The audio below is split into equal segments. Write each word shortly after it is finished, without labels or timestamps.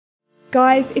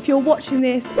Guys, if you're watching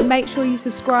this, make sure you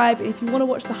subscribe. And if you want to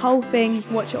watch the whole thing, you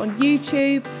can watch it on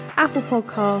YouTube, Apple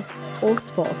Podcasts, or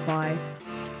Spotify.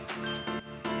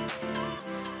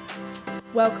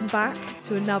 Welcome back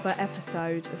to another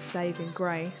episode of Saving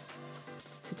Grace.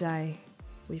 Today,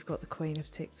 we've got the Queen of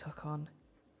TikTok on.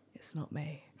 It's not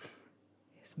me.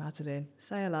 It's Madeline.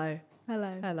 Say hello.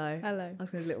 Hello. Hello. Hello. I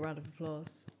was going to do a little round of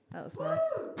applause. That was nice.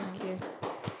 Thank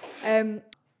you.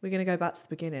 We're going to go back to the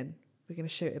beginning. We're going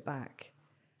to shoot it back.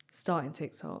 Starting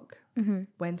TikTok. Mm-hmm.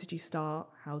 When did you start?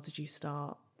 How did you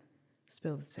start?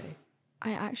 Spill the tea.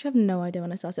 I actually have no idea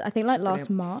when I started. I think like last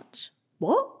March.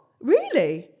 What?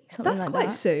 Really? Something That's like quite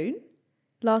that. soon.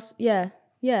 Yeah.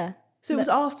 So it was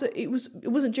after, it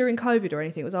wasn't during COVID or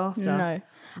anything, it was after? No. Wow.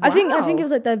 I think it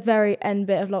was like the very end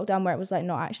bit of lockdown where it was like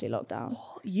not actually lockdown.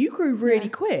 What? You grew really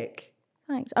quick.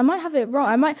 Thanks. I might have it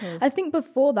wrong. I think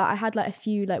before that I had like a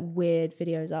few like weird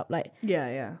videos up, like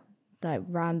Yeah. like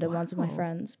random ones with my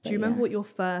friends. Do you remember what your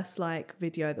first like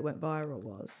video that went viral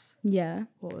was? Yeah.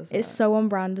 What was It's it? so on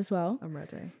brand as well. I'm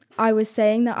ready. I was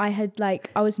saying that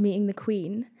I was meeting the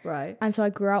Queen. Right. And so I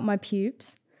grew out my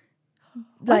pubes.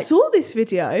 I saw this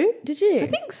video. Did you? I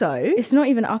think so. It's not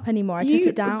even up anymore. I took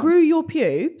it down. You grew your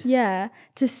pubes? Yeah,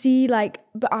 to see like,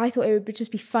 but I thought it would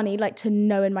just be funny, like to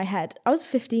know in my head. I was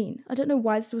 15. I don't know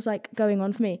why this was like going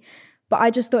on for me, but I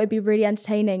just thought it'd be really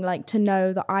entertaining, like to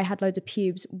know that I had loads of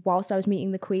pubes whilst I was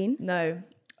meeting the Queen. No,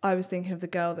 I was thinking of the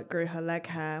girl that grew her leg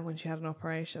hair when she had an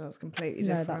operation. That's completely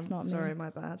different. No, that's not Sorry, me. my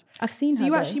bad. I've seen her. So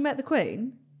you though. actually met the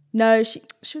Queen? No, she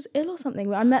was ill or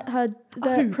something. I met her,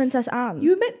 Princess Anne.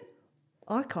 You met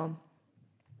Icon.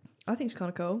 I think she's kind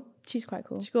of cool. She's quite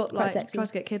cool. She got quite like sexy. tried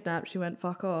to get kidnapped. She went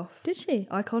fuck off. Did she?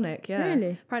 Iconic, yeah.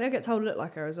 Really? Apparently, I get told to look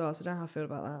like her as well. So I don't know how I feel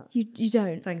about that. You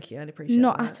don't. Thank you, I appreciate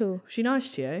Not that. at all. Was she nice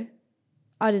to you?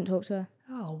 I didn't talk to her.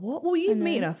 Oh, what were you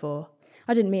meeting her for?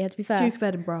 I didn't meet her, to be fair. Duke of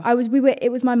Edinburgh.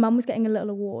 It was my mum was getting a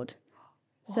little award.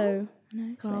 What? So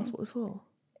Can I ask what it was for?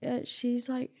 she's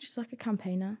like a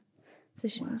campaigner. So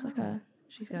she was like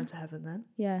She's going to heaven then.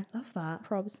 yeah. Love that.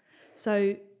 Probs.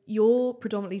 So you're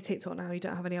predominantly TikTok now. You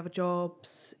don't have any other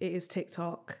jobs. It is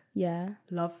TikTok. Yeah.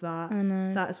 Love that. I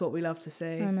know. That is what we love to see.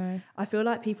 I know. I feel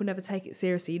like people never take it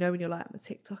seriously. You know, when you're like, I'm a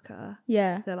TikToker.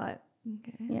 Yeah. They're like,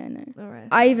 okay. Yeah, I know. All right.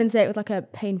 I even say it with like a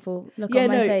painful look on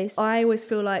my face. I always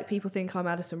feel like people think I'm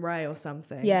Addison Rae or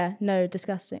something. Yeah, no,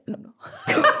 disgusting.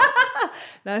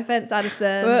 No offense,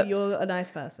 Addison. Whoops. You're a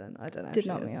nice person. I don't know. Did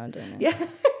not mean I don't know. Yeah,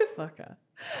 fuck her.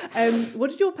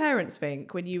 What did your parents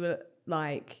think when you were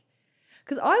like?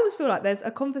 Because I always feel like there's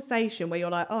a conversation where you're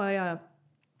like, oh yeah,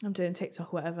 I'm doing TikTok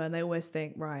or whatever, and they always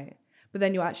think right, but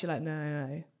then you're actually like,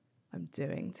 no, I'm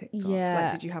doing TikTok. Yeah.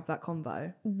 Like, did you have that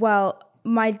convo? Well,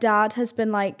 my dad has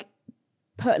been like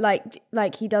put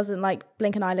like he doesn't like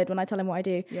blink an eyelid when I tell him what I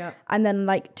do. Yeah. And then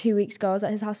like 2 weeks ago I was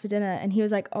at his house for dinner and he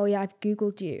was like, oh yeah, I've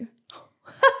Googled you.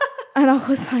 And I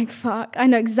was like, fuck, I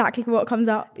know exactly what comes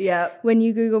up when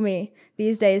you Google me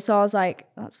these days. So I was like,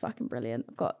 that's fucking brilliant.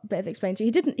 I've got a bit of explain to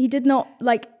you. He did not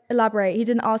like elaborate. He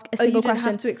didn't ask a single you didn't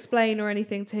question. have to explain or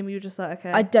anything to him. You were just like,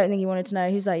 okay. I don't think he wanted to know.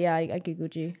 He was like, yeah, I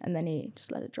Googled you. And then he just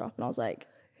let it drop. And I was like,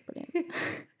 brilliant.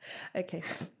 Okay,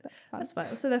 fine. That's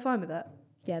fine. So they're fine with that.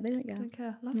 Yeah, they don't care. Don't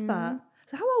care. Love that.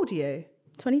 So how old are you?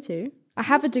 22. I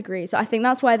have a degree. So I think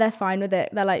that's why they're fine with it.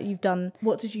 They're like, you've done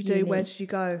What did you do? uni. Where did you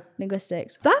go?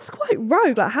 linguistics. That's quite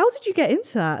rogue. Like, how did you get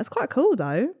into that? It's quite cool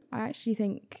though. I actually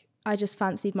think I just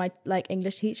fancied my like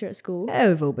English teacher at school. Yeah,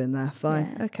 we've all been there.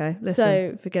 Fine. Yeah. Okay. Listen,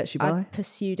 So forgets you I by.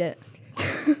 pursued it.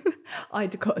 I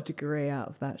got a degree out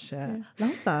of that shit.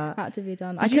 Love that. Had to be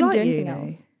done. Did I you couldn't like do anything uni?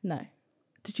 else. No.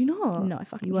 Did you not? No, I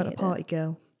fucking You weren't a hated party it.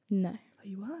 girl. No. Oh,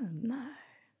 you weren't. No.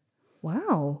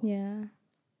 Wow. Yeah.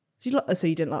 So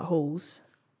you didn't like halls?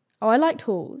 Oh, I liked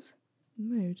halls.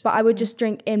 Mood. But I would just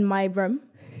drink in my room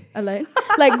alone.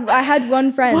 Like I had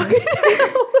one friend.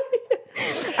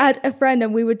 I had a friend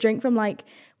and we would drink from like,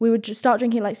 we would just start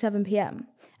drinking at like 7 p.m.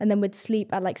 and then we'd sleep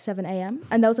at like 7 a.m.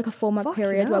 And there was like a 4-month Fucking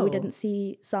period where we hell. didn't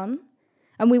see sun.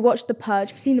 And we watched The Purge.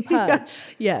 Have you seen The Purge?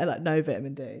 Yeah, like no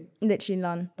vitamin D. Literally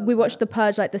none. We watched The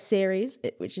Purge, like the series,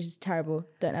 which is terrible.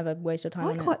 Don't ever waste your time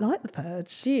I on quite it. like The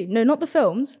Purge. Do you? No, not the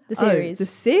films. The series. Oh, the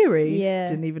series? Yeah.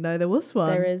 Didn't even know there was one.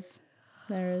 There is,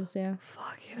 yeah.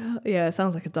 Fucking hell. Yeah, it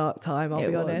sounds like a dark time, I'll It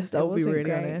be was. honest. It I'll be wasn't really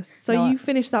great. honest. So No, you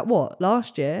finished that what?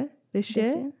 Last year? This year?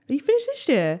 year. You finished this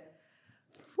year?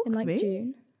 Fuck In like me.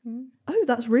 June. Oh,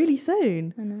 that's really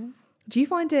soon. I know. Do you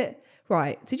find it...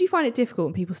 Right, did you find it difficult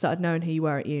when people started knowing who you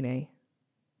were at uni?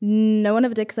 No one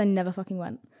ever did because I never fucking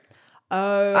went.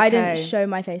 Oh, okay. I didn't show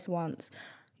my face once.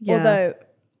 Yeah. Although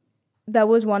there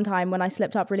was one time when I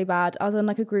slipped up really bad. I was on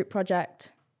like a group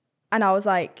project and I was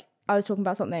talking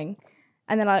about something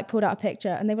And then I like pulled out a picture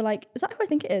and they were like, is that who I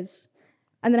think it is?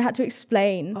 And then I had to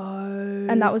explain. Oh.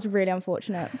 And that was really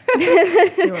unfortunate.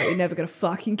 You're right, you're never going to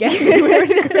fucking guess who we're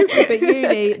in a group with at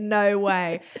uni. No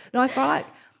way. No, I feel like,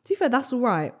 to be fair, that's all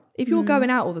right. If you're going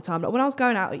out all the time, like when I was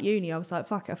going out at uni, I was like,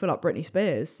 fuck it, I feel like Britney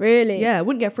Spears. Really? Yeah, I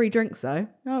wouldn't get free drinks though.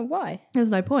 Oh, why? There's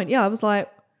no point. Yeah, I was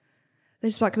like, they're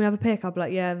just like, can we have a pick? I'd be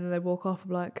like, yeah, and then they walk off.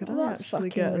 I'm like, could I actually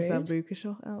get a Sambuca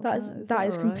shot out? That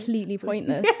is completely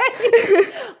pointless.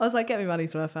 I was like, get me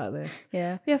money's worth out of this.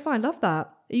 Yeah. Yeah, fine, love that.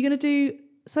 Are you going to do,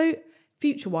 so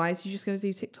future-wise, you're just going to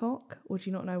do TikTok? Or do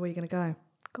you not know where you're going to go?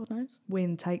 God knows.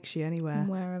 Wind takes you anywhere.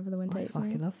 Wherever the wind takes me. I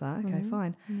fucking love that. Okay,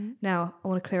 fine. Now, I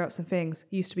want to clear up some things.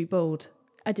 Used to be bald.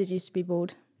 I did used to be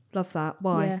bald. Love that.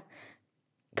 Why? Yeah.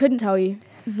 Couldn't tell you.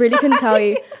 Really couldn't tell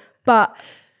you. But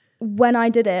when I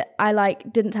did it, I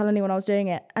like didn't tell anyone I was doing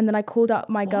it. And then I called up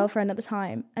my girlfriend at the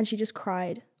time and she just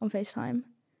cried on FaceTime.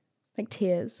 Like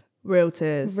tears. Real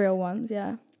tears. Real ones,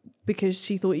 yeah. Because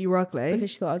she thought you were ugly? Because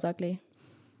she thought I was ugly.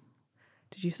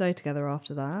 Did you stay together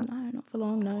after that? No, not for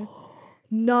long, no.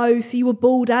 No, so you were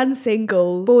bald and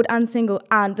single. Bald and single,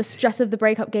 and the stress of the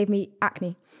breakup gave me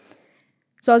acne.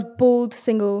 So I was bald,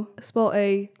 single,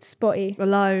 spotty,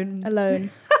 alone.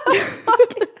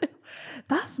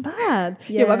 That's mad.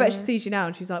 Yeah, but I bet she sees you now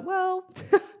and she's like, well.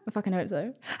 I fucking hope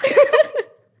so.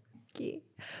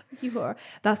 You are.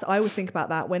 I always think about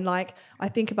that when like, I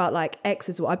think about like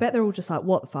exes. I bet they're all just like,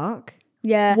 what the fuck?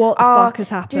 Yeah. What the fuck has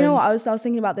happened? Do you know what? I was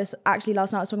thinking about this actually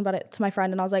last night. I was talking about it to my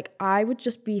friend and I was like, I would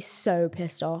just be so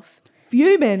pissed off.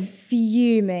 Fuming.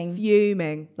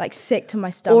 Like sick to my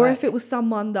stomach. Or if it was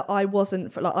someone that I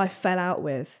wasn't, like I fell out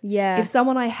with. Yeah. If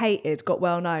someone I hated got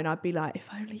well known, I'd be like, if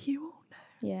only you all know.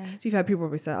 Yeah. So you've had people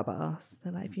probably say that about us.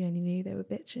 They're like, if you only knew they were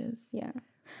bitches. Yeah.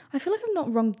 I feel like I've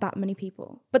not wronged that many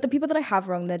people. But the people that I have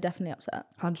wronged, they're definitely upset.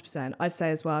 100%. I'd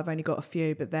say as well, I've only got a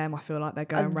few, but them, I feel like they're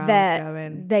going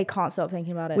round. They can't stop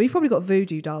thinking about it. We've probably got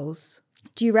voodoo dolls.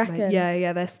 Do you reckon?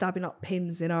 Yeah. They're stabbing up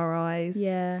pins in our eyes.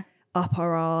 Yeah. Up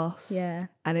our ass. Yeah.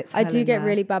 And it's I do get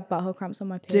really bad butthole cramps on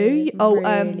my period. Do you? Oh,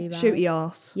 really shooty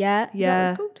ass. Yeah.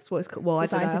 Yeah. Is that what it's called? That's what it's called. Well, I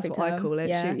don't know. That's what I call it.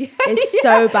 Yeah. Shooty. It's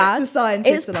so bad.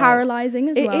 It's paralysing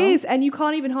as well. It is. And you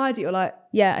can't even hide it. You're like,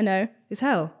 yeah, I know. It's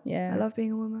hell. Yeah. I love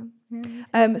being a woman.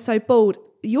 Yeah. So bald.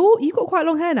 You've got quite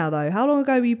long hair now though. How long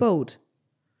ago were you bald?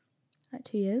 Like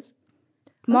 2 years.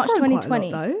 March 2020. Quite a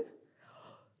lot,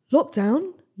 though.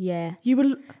 Lockdown? Yeah. You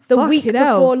were the week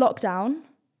before lockdown,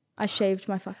 I shaved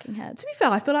my fucking head. To be fair,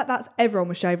 I feel like everyone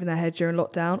was shaving their head during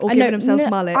lockdown or giving themselves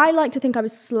mullets. I like to think I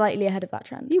was slightly ahead of that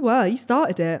trend. You were. You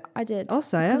started it. I did. I'll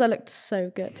say it. Because I looked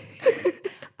so good.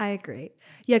 I agree.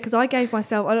 Yeah, because I gave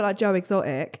myself, I look like Joe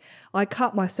Exotic. I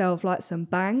cut myself like some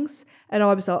bangs and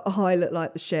I was like, oh, I look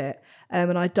like the shit.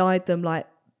 And I dyed them like,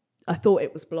 I thought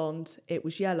it was blonde. It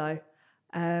was yellow.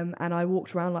 And I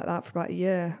walked around like that for about a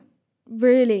year.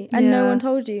 Really? And no one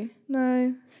told you?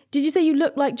 No. Did you say you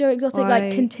looked like Joe Exotic,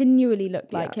 like continually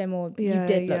looked like him, or you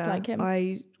did look like him?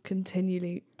 I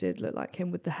continually did look like him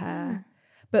with the hair.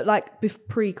 But like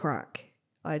pre-crack,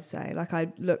 I'd say. Like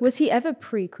I look. Was he ever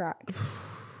pre-crack?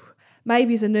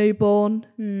 Maybe as a newborn.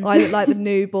 I look like the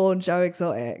newborn Joe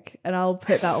Exotic. And I'll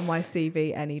put that on my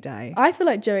CV any day. I feel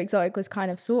like Joe Exotic was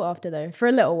kind of sought after though. For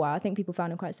a little while, I think people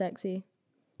found him quite sexy.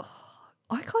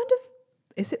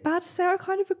 Is it bad to say I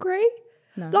kind of agree?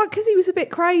 No. Like, because he was a bit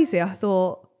crazy, I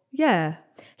thought, yeah.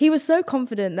 He was so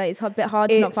confident that it's a bit hard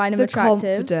to not find him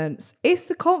attractive. It's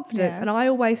the confidence. And I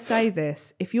always say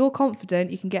this, if you're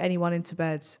confident, you can get anyone into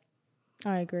bed.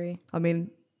 I agree. I mean,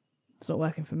 it's not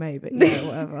working for me, but yeah,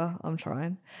 whatever. I'm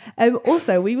trying.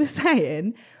 Also, we were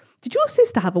saying, did your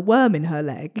sister have a worm in her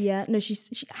leg? Yeah, no, she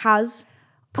has.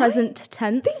 Present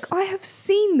tense. I think I have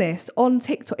seen this on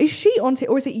TikTok. Is she on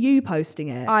TikTok or is it you posting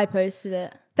it? I posted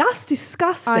it. That's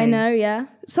disgusting. I know, yeah.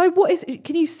 So what is it?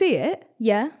 Can you see it?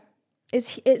 Yeah.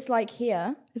 It's like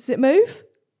here. Does it move?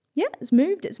 Yeah, it's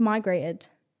moved. It's migrated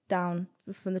down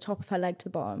from the top of her leg to the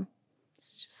bottom.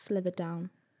 It's just slithered down.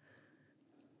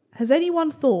 Has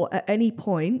anyone thought at any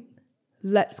point,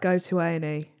 let's go to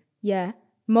A&E? Yeah.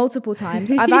 Multiple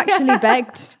times. I've actually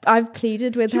begged. I've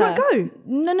pleaded with her. She won't go?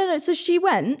 No. So she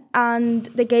went and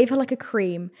they gave her like a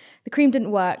cream. The cream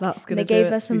didn't work. That's going to do it. They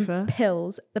gave her some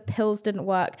pills. The pills didn't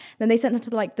work. Then they sent her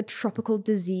to like the tropical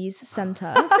disease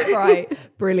center. Right.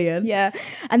 Brilliant. Yeah.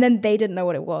 And then they didn't know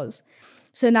what it was.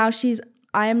 So now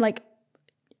I am like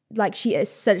she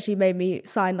essentially made me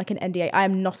sign like an NDA. I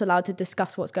am not allowed to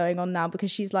discuss what's going on now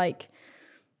because she's like,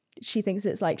 she thinks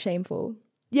it's like shameful.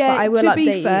 Yeah. But I will to update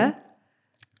be fair, you.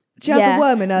 She has a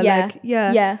worm in her leg.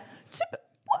 Yeah. Yeah.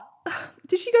 To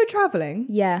Did she go travelling?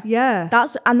 Yeah. Yeah.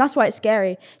 That's why it's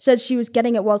scary. She said she was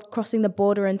getting it while crossing the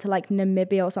border into like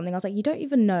Namibia or something. I was like, you don't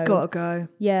even know. Gotta go.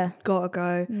 Yeah. Gotta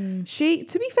go.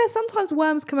 To be fair, sometimes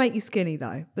worms can make you skinny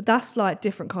though, but that's like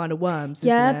different kind of worms, isn't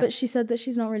Yeah, it? but she said that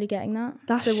she's not really getting that.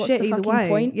 That's so what's shit the either fucking way.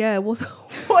 point? Yeah, what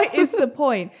is the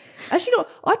point? Actually, not.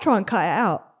 I'd try and cut it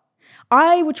out.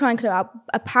 I would try and cut it out.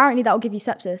 Apparently that will give you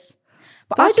sepsis.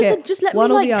 But Fuck I just it. said, just let One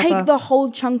me or like the take other. the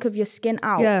whole chunk of your skin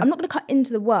out. Yeah. I'm not going to cut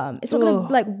into the worm. It's not going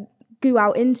to like goo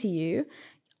out into you.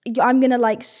 I'm going to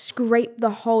like scrape the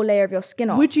whole layer of your skin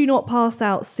off. Would you not pass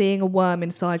out seeing a worm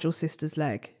inside your sister's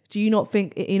leg? Do you not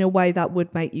think in a way that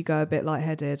would make you go a bit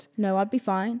lightheaded? No, I'd be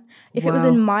fine. If it was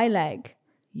in my leg,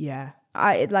 yeah.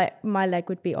 My leg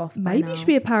would be off. Maybe you should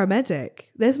be a paramedic.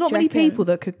 There's not many reckon? people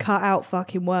that could cut out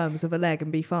fucking worms of a leg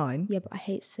and be fine. Yeah, but I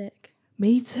hate sick.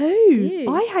 Me too.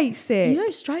 you? I hate sick. You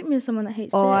don't strike me as someone that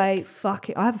hates sick. I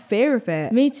have a fear of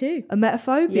it. Me too. A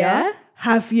metaphobia? Yeah.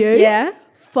 Have you? Yeah.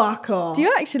 Fuck off. Do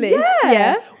you actually?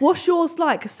 Yeah. What's yours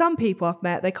like? Because some people I've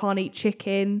met, they can't eat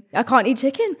chicken. I can't eat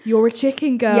chicken. You're a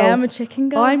chicken girl. Yeah, I'm a chicken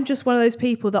girl. I'm just one of those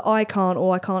people that I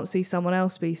can't see someone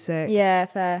else be sick. Yeah,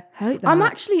 fair. Hate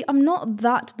that. I'm not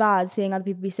that bad seeing other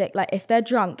people be sick. Like if they're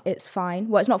drunk, it's fine.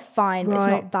 Well, it's not fine, but it's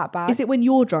not that bad. Is it when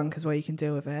you're drunk as well you can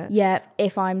deal with it? Yeah,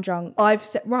 if I'm drunk. I've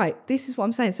said, right, this is what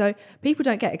I'm saying. So people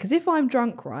don't get it. Because if I'm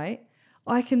drunk, right,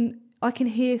 I can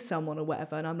hear someone or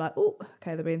whatever and I'm like, oh,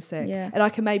 okay, they're being sick. Yeah. And I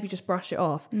can maybe just brush it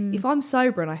off. If I'm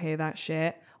sober and I hear that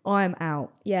shit, I'm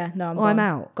out. Yeah, no, I'm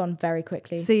out. Gone very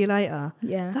quickly. See you later.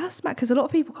 Yeah. That's mad because a lot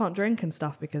of people can't drink and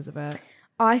stuff because of it.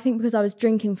 I think because I was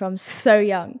drinking from so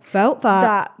young. Felt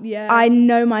that. Yeah. I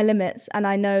know my limits and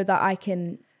I know that I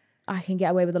can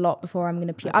get away with a lot before I'm going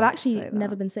to puke. I've actually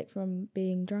never been sick from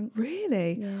being drunk.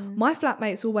 Really? Yeah. My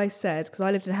flatmates always said, because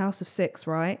I lived in a house of 6,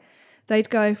 right? They'd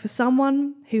go, for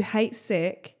someone who hates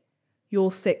sick,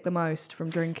 you're sick the most from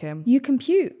drinking. You can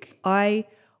puke. I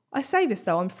say this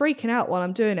though, I'm freaking out while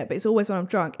I'm doing it, but it's always when I'm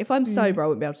drunk. If I'm sober, I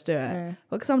wouldn't be able to do it. Yeah.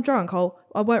 But because I'm drunk,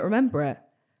 I won't remember it.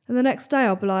 And the next day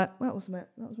I'll be like, that was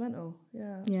mental.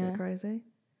 Yeah, that's a bit crazy.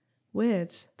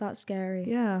 Weird. That's scary.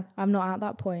 Yeah. I'm not at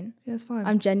that point. Yeah, it's fine.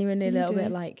 I'm genuinely a little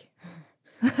bit like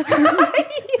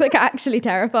like actually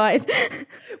terrified.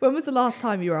 When was the last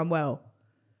time you were unwell?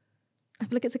 I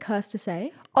feel like it's a curse to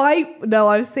say. I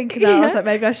was thinking that. I was like,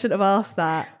 maybe I shouldn't have asked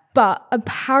that. But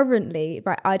apparently,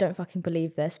 right, I don't fucking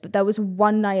believe this, but there was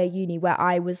one night at uni where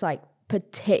I was like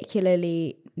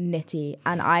particularly nitty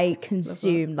and I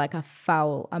consumed like a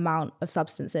foul amount of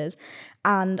substances.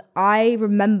 And I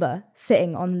remember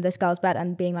sitting on this girl's bed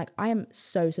and being like, I am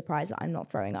so surprised that I'm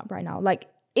not throwing up right now. Like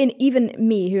in even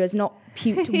me who has not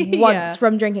puked once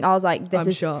from drinking, I was like,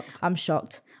 I'm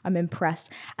shocked. I'm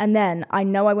impressed. And then I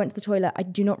know I went to the toilet. I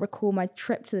do not recall my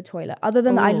trip to the toilet. Other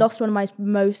than that, I lost one of my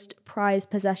most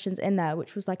prized possessions in there,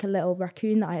 which was like a little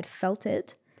raccoon that I had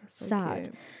felted. That's so sad.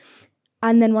 Cute.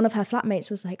 And then one of her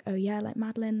flatmates was like, oh yeah, like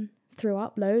Madeline threw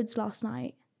up loads last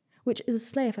night, which is a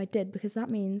slay if I did, because that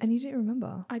means... And you didn't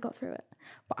remember? I got through it.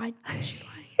 But she's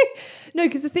like... No,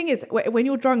 because the thing is, when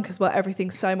you're drunk as well,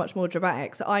 everything's so much more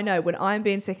dramatic. So I know when I'm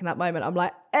being sick in that moment, I'm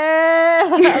like,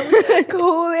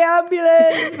 call the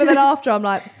ambulance. But then after, I'm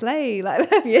like, slay, like,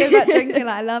 let's go back drinking.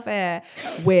 Like, I love it.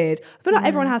 Weird. I feel like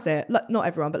everyone has it. Like, not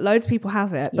everyone, but loads of people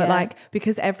have it. But like,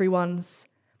 because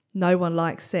no one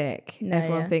likes sick.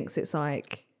 Everyone thinks it's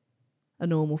like a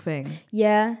normal thing.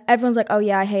 Yeah. Everyone's like, oh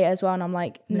yeah, I hate it as well. And I'm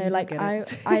like, no, like I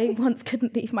once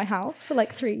couldn't leave my house for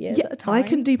like 3 years at a time. I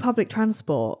couldn't do public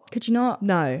transport. Could you not?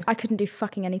 No. I couldn't do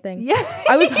fucking anything. Yeah.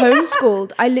 I was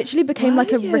homeschooled. I literally became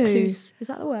like a recluse. Is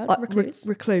that the word? Recluse?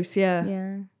 Recluse, yeah.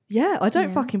 Yeah. Yeah, I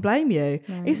don't fucking blame you.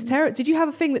 No. It's terrible. Did you have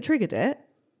a thing that triggered it?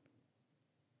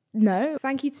 No.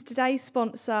 Thank you to today's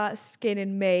sponsor, Skin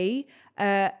and Me.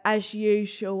 As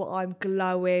usual, I'm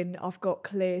glowing. I've got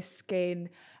clear skin.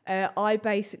 I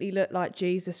basically look like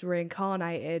Jesus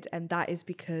reincarnated, and that is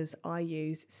because I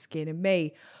use Skin and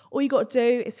Me. All you got to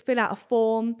do is fill out a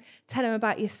form, tell them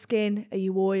about your skin. Are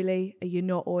you oily? Are you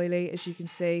not oily? As you can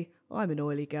see, I'm an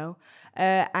oily girl.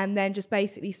 And then just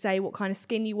basically say what kind of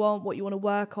skin you want, what you want to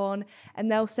work on,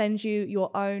 and they'll send you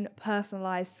your own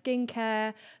personalised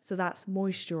skincare. So that's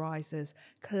moisturisers,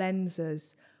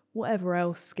 cleansers, whatever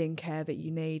else skincare that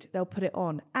you need. They'll put it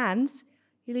on, and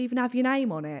you'll even have your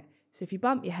name on it. So if you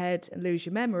bump your head and lose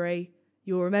your memory,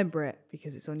 you'll remember it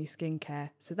because it's on your skincare.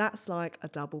 So that's like a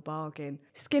double bargain.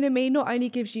 Skin and Me not only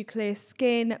gives you clear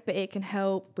skin, but it can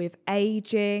help with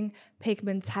aging,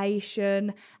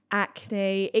 pigmentation,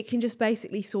 acne. It can just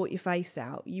basically sort your face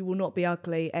out. You will not be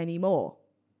ugly anymore.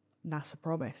 And that's a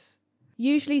promise.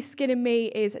 Usually Skin and Me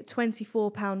is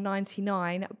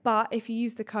 £24.99, but if you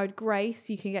use the code GRACE,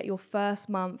 you can get your first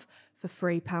month for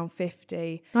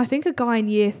 £3.50. And I think a guy in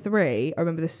year 3, I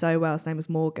remember this so well, his name was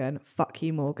Morgan. Fuck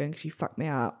you, Morgan, because you fucked me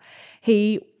up.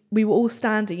 We were all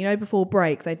standing, you know, before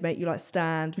break, they'd make you like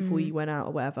stand before you went out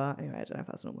or whatever. Anyway, I don't know if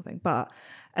that's a normal thing. But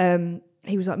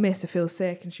he was like, miss, I feel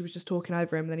sick. And she was just talking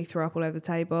over him. And then he threw up all over the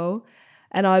table.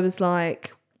 And I was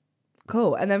like,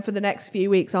 cool. And then for the next few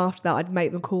weeks after that, I'd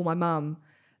make them call my mum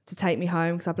to take me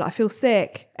home because I'd be like, I feel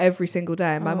sick every single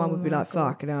day. And my mum would be like,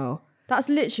 fucking hell. That's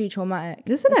literally traumatic.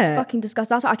 Isn't it? It's fucking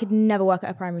disgusting. That's why I could never work at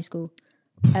a primary school.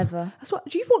 Ever. That's what.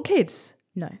 Do you want kids?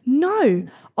 No.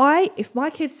 If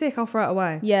my kid's sick, I'll throw it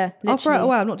away. Yeah, literally. I'll throw it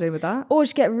away. I'm not dealing with that. Or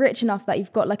just get rich enough that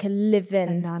you've got like a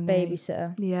live-in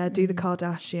babysitter. Yeah, do the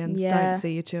Kardashians. Yeah. Don't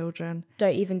see your children.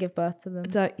 Don't even give birth to them.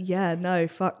 No,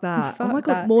 fuck that. Fuck oh my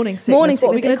God, that. morning sickness. Morning What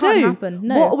are we sickness, going to do? happen.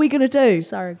 No. What are we going to do?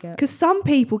 Surrogate. Because some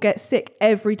people get sick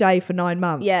every day for 9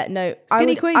 months. Yeah, no.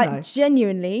 Skinny queen, though.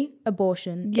 Genuinely,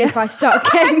 abortion. Yeah. If I start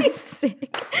getting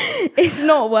sick, it's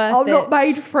not worth it. I'm not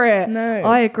made for it. No.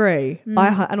 I agree.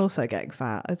 And also getting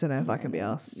fat. I don't know if I can be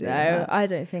asked. No, I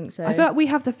don't think so. I feel like we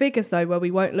have the figures though where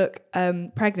we won't look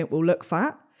pregnant, we'll look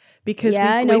fat because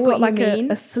Yeah, we've got like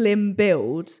a slim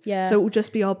build. Yeah. So it will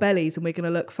just be our bellies and we're going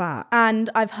to look fat. And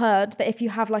I've heard that if you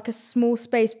have like a small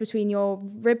space between your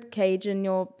rib cage and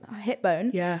your hip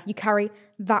bone, you carry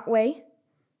that way,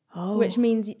 which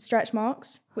means stretch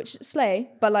marks, which slay,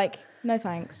 but like, no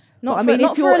thanks. Not for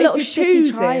a little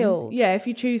shitty child. Yeah, if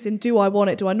you're choosing, do I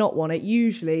want it, do I not want it?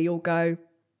 Usually you'll go,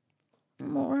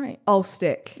 I'm all right. I'll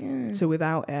stick to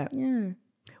without it. Yeah. Well,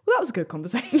 that was a good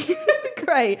conversation.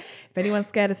 Great. If anyone's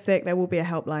scared of sick, there will be a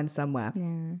helpline somewhere. Yeah.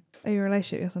 Are you in a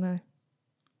relationship, yes or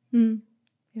no?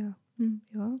 Yeah. You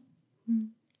are?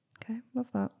 Okay, love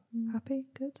that. Happy?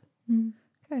 Good?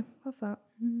 Okay, love that.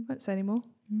 Won't say any more,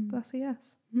 but that's a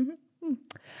yes.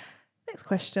 Next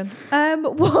question.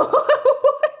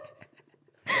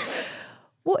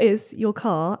 What is your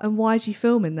car and why did you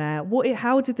film in there?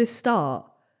 How did this start?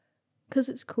 Because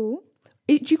it's cool.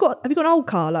 Have you got an old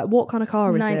car? Like what kind of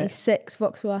car is it? 96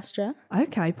 Vauxhall Astra.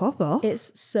 Okay, pop off.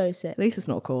 It's so sick. At least it's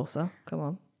not a Corsa. Come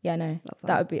on. Yeah, no.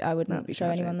 That would be, I wouldn't show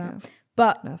tragic, anyone that. Yeah.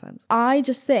 But no offense. I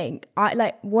just think,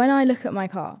 when I look at my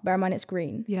car, bear in mind it's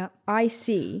green. Yeah. I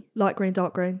see. Light green,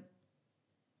 dark green.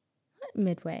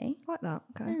 Midway. Like that.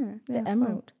 Okay. Yeah, the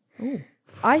emerald. Ooh.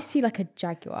 I see like a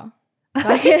Jaguar.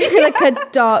 like a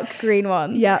dark green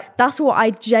one. Yeah. That's what I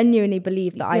genuinely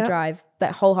believe that I drive.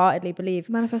 That wholeheartedly believe.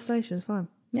 Manifestation is fine.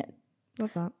 Yeah.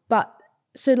 Love that. But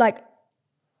so like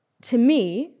to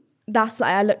me, that's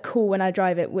like I look cool when I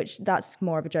drive it, which that's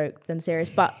more of a joke than serious.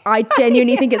 But I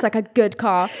genuinely think it's like a good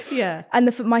car. Yeah.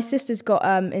 And my sister's got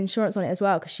insurance on it as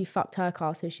well because she fucked her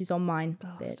car, so she's on mine,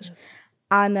 bitch.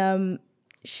 And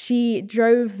she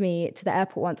drove me to the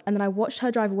airport once, and then I watched her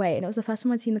drive away, and it was the first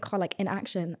time I'd seen the car like in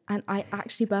action, and I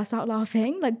actually burst out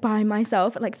laughing like by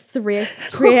myself at like 3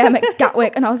 a.m. at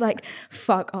Gatwick, and I was like,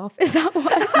 "Fuck off! Is that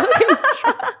what I fucking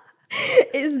drive?"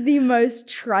 It's the most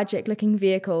tragic looking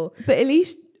vehicle. But at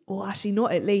least, well, actually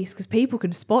not at least, because people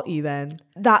can spot you then.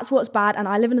 That's what's bad, and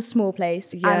I live in a small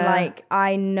place, and like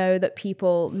I know that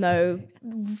people know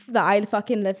that I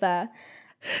fucking live there.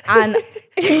 And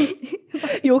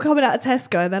you're coming out of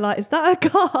Tesco and they're like, is that a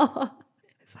car?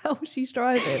 Is that what she's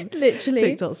driving? Literally.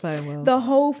 TikTok's playing well. The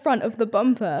whole front of the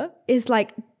bumper is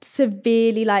like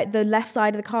severely, like the left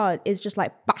side of the car is just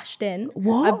like bashed in.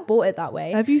 What? I bought it that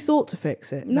way. Have you thought to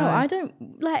fix it? No, I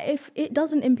don't. Like if it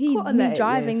doesn't impede me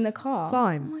driving the car,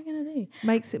 fine. What am I going to do?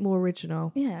 Makes it more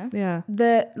original. Yeah. Yeah.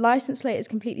 The license plate is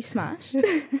completely smashed.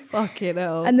 Fucking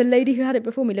hell. And the lady who had it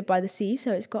before me lived by the sea,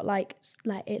 so it's got like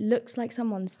it looks like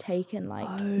someone's taken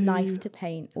like knife to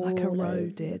paint all like over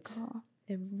eroded. the car.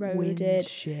 Eroded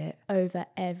shit over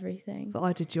everything. But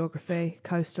I did geography,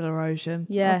 coastal erosion.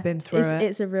 Yeah, I've been through it.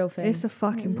 It's a real thing. It's a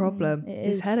fucking problem.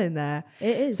 It's hell in there.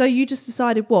 It is. So you just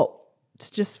decided what? To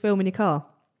just film in your car?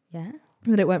 Yeah.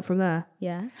 And then it went from there?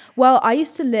 Yeah. Well, I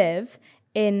used to live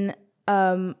in,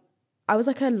 I was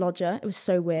like a lodger. It was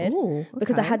so weird. Ooh, okay.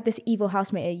 Because I had this evil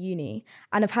housemate at uni.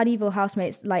 And I've had evil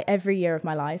housemates like every year of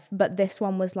my life. But this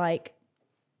one was like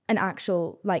an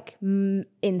actual like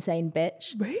insane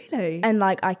bitch. Really? And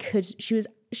like she was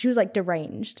like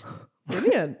deranged.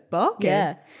 Brilliant.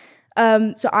 Bargain.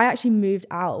 Yeah. So I actually moved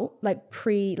out like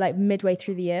midway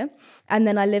through the year, and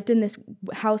then I lived in this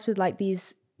house with like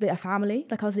a family.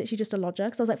 Like I was literally just a lodger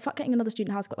because I was like, fuck getting another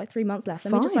student house. Got like 3 months left.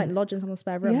 Let me just like lodge in someone's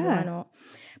spare room. Yeah. Why not?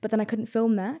 But then I couldn't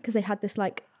film there because they had this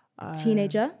like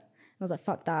teenager. I was like,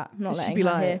 fuck that. I'm not letting her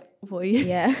like, here. What are you?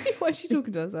 Yeah. Why is she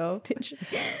talking to herself?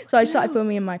 So I started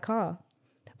filming in my car.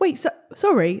 Wait,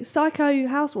 sorry, Psycho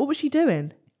House, what was she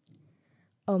doing?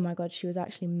 Oh my God, she was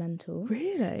actually mental.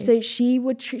 Really? So she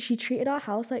treated our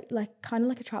house like kind of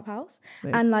like a trap house.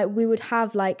 Wait. And like we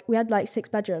had like 6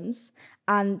 bedrooms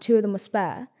and 2 of them were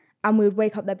spare. And we would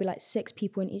wake up, there'd be like 6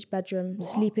 people in each bedroom,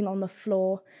 sleeping on the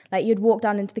floor. Like you'd walk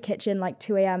down into the kitchen like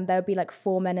 2 a.m. There would be like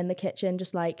 4 men in the kitchen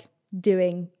just like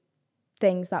doing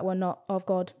things that were not of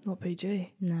God. Not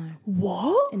PG. No.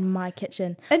 What? In my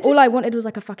kitchen. All I wanted was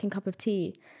like a fucking cup of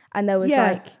tea. And there was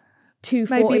like 2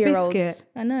 40-year-olds. Biscuit.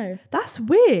 I know. That's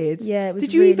weird. Yeah, it was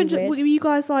Did you really even, weird. were you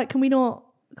guys like, can we not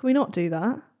do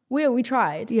that? We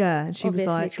tried. Yeah, and she obviously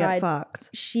was like, get fucked.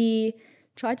 She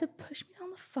tried to push me down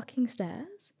the fucking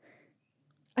stairs.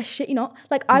 I shit you not.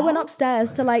 Like, I went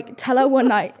upstairs to like tell her one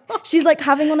night. She's like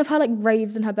having one of her like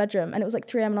raves in her bedroom. And it was like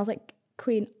 3 a.m. and I was like,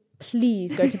 Queen,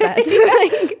 please go to bed.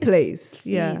 Like, please.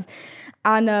 Yeah. Please.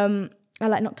 And I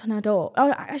like knocked on her door.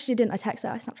 Oh, I actually didn't. I texted her.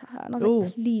 I Snapchat her. And I was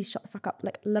like, please shut the fuck up.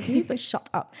 Like, love you, but shut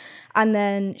up. And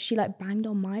then she like banged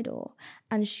on my door.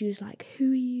 And she was like,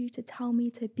 who are you to tell me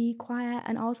to be quiet?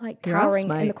 And I was like cowering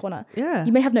in the corner. Yeah.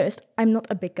 You may have noticed I'm not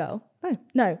a big girl.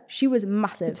 No, she was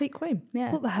massive. Petite queen.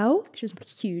 Yeah. What the hell? She was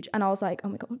huge. And I was like, oh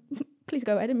my God, please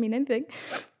go. I didn't mean anything.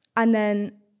 And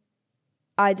then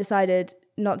I decided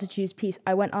not to choose peace.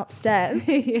 I went upstairs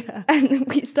and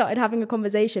we started having a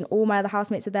conversation. All my other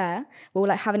housemates are there. We were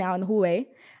like having it out in the hallway.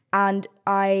 And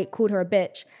I called her a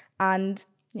bitch. And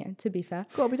yeah, to be fair.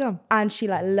 Gotta be done. And she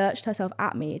like lurched herself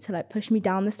at me to like push me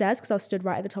down the stairs because I was stood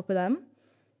right at the top of them.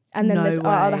 And then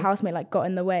our other housemate like got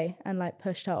in the way and like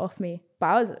pushed her off me. But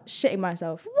I was shitting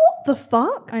myself. What the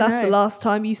fuck? That's know. The last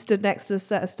time you stood next to a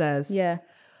set of stairs. Yeah.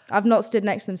 I've not stood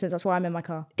next to them since. That's why I'm in my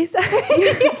car. Is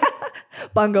that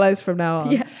bungalows from now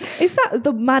on? Yeah. Is that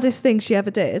the maddest thing she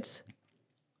ever did?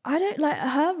 I don't like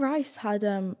her rice had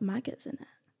maggots in it.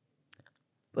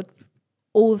 But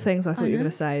all the things I thought you were going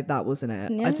to say, that wasn't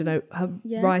it. Yeah. I don't know. Her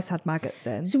rice had maggots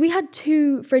in. So we had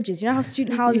 2 fridges. You know how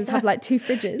student houses have like 2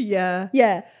 fridges? Yeah.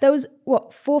 Yeah. There was 4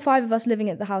 or 5 of us living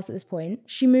at the house at this point.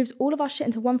 She moves all of our shit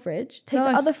into one fridge, takes the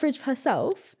other fridge for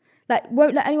herself, like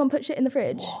won't let anyone put shit in the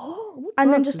fridge. What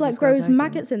and then just like grows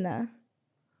maggots in there.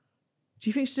 Do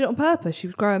you think she did it on purpose? She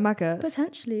was growing maggots?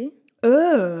 Potentially.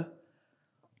 Ugh.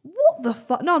 What the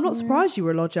fuck? No, I'm not surprised you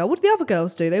were a lodger. What did the other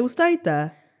girls do? They all stayed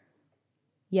there.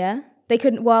 Yeah. They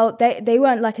couldn't, well, they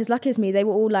weren't like as lucky as me. They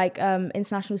were all like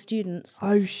international students.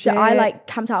 Oh shit. So I like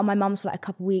camped out on my mum's for like a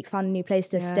couple of weeks, found a new place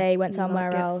to stay, went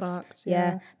somewhere else. Fucked,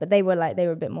 yeah. But they were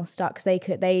a bit more stuck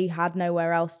because they had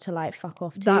nowhere else to like fuck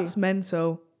off to. That's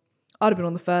mental. I'd have been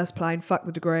on the first plane, fuck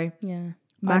the degree. Yeah.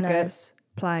 Maggots,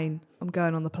 plane. I'm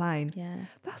going on the plane. Yeah.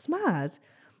 That's mad.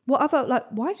 What other, like,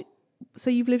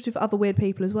 so you've lived with other weird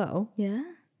people as well? Yeah.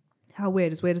 How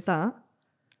weird? As weird as that?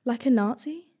 Like a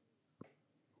Nazi.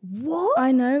 What?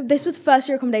 I know. This was first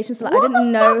year accommodation, so like, I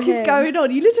didn't know What the fuck him. is going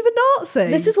on? You lived with a Nazi?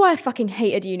 This is why I fucking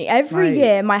hated uni. Every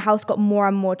year, my house got more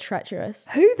and more treacherous.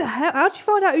 Who the hell? How'd you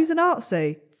find out who's a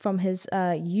Nazi? From his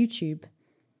YouTube.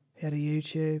 He had a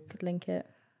YouTube. Could link it.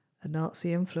 A Nazi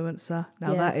influencer.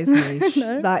 Now that is niche.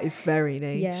 That is very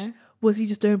niche. Yeah. Was he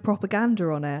just doing propaganda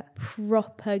on it?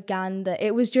 Propaganda.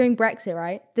 It was during Brexit,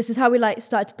 right? This is how we like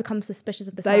started to become suspicious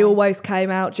of this. They always came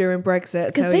out during Brexit.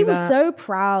 Because they were so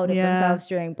proud of themselves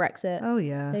during Brexit. Oh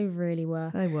yeah. They really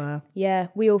were. They were. Yeah.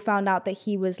 We all found out that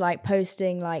he was like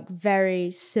posting like very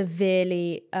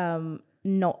severely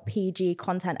not PG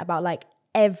content about like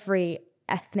every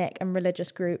ethnic and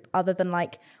religious group other than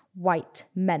like white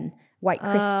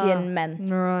Christian men.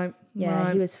 Right. Yeah,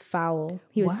 right. he was foul.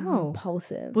 He was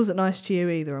repulsive. Wasn't nice to you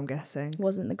either, I'm guessing.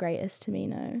 Wasn't the greatest to me,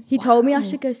 no. He told me I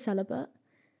should go celibate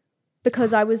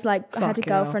because I was like, I had a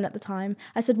girlfriend at the time.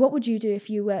 I said, what would you do if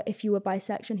you were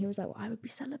bisexual? And he was like, well, I would be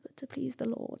celibate to please the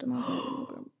Lord. And I was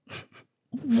like,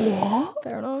 what?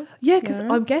 Fair enough. Yeah, because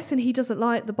I'm guessing he doesn't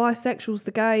like the bisexuals,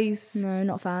 the gays. No,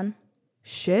 not a fan.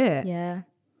 Shit. Yeah.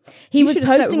 He was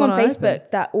posting on Facebook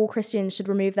that all Christians should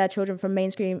remove their children from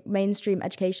mainstream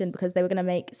education because they were going to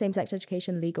make same-sex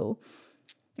education legal.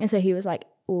 And so he was like,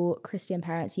 all Christian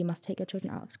parents, you must take your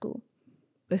children out of school.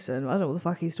 Listen, I don't know what the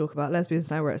fuck he's talking about. Lesbians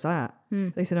know where it's at.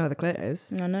 At least they know where the clit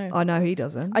is. I know. I know he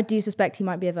doesn't. I do suspect he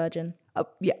might be a virgin.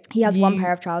 Yeah. He has one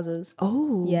pair of trousers.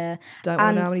 Oh. Yeah. Don't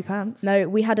want to know how many pants. No,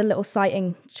 we had a little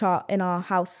sighting chart in our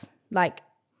house. Like,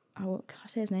 can I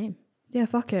say his name? Yeah,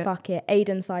 fuck it. Fuck it.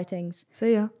 Aiden sightings.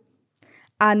 See ya.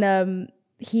 And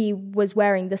he was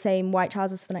wearing the same white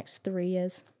trousers for the next 3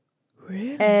 years.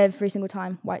 Really? Every single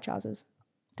time, white trousers.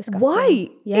 Disgusting.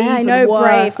 White? Yeah, even I know,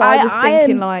 worse. brave. I was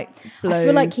thinking like blue. I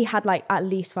feel like he had like at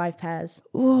least 5 pairs.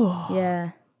 Ooh.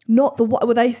 Yeah. Not the what?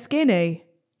 Were they skinny?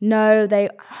 No, do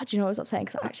you know what was upsetting?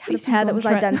 Because I actually had a pair that was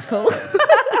identical.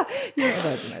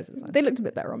 They looked a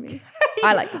bit better on me.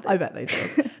 I liked it. I bet they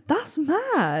did. That's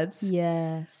mad.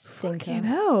 Yeah, stinker. Fucking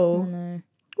hell. I know.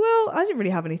 Well, I didn't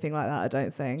really have anything like that, I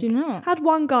don't think. Do you not? Had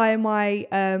one guy in my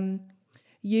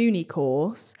uni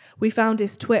course, we found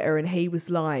his Twitter and he was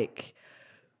like,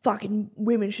 fucking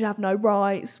women should have no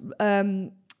rights,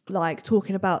 like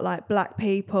talking about like black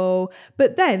people.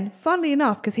 But then, funnily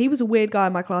enough, because he was a weird guy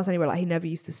in my class anyway, like he never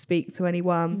used to speak to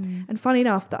anyone. And funny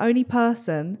enough, the only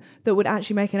person that would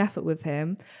actually make an effort with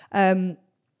him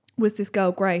was this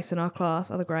girl Grace in our class,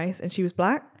 other Grace, and she was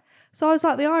black. So I was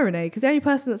like, the irony, because the only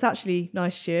person that's actually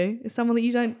nice to you is someone that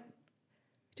you don't.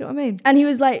 Do you know what I mean? And he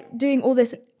was like doing all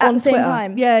this at the same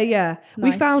time. Yeah. Nice.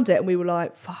 We found it and we were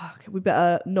like, fuck, we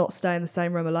better not stay in the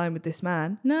same room alone with this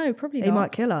man. No, probably not. He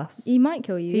might kill us. He might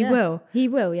kill you. He will. He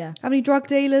will, yeah. Have any drug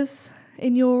dealers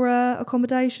in your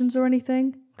accommodations or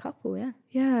anything? Couple, yeah.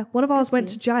 Yeah. One of ours went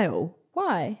to jail.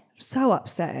 Why? So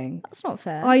upsetting. That's not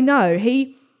fair. I know.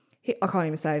 He I can't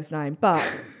even say his name, but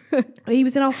he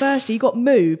was in our first year. He got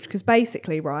moved because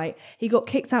basically, right, he got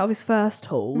kicked out of his first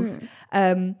halls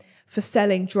for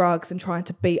selling drugs and trying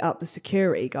to beat up the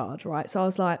security guard, right? So I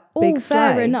was like, big slay.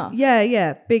 Fair enough.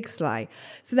 Yeah, big slay.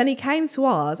 So then he came to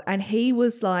ours and he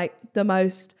was like the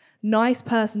most nice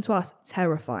person to us.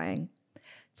 Terrifying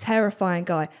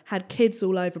guy. Had kids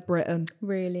all over Britain.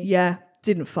 Really? Yeah,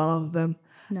 didn't father them.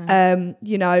 No.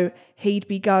 You know, he'd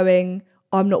be going,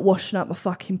 I'm not washing up my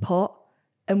fucking pot.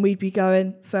 And we'd be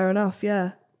going, fair enough,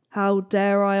 yeah. How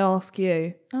dare I ask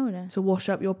you to wash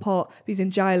up your pot? He's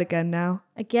in jail again now.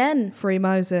 Again? Free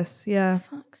Moses, yeah.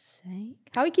 Fuck's sake.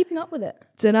 How are you keeping up with it?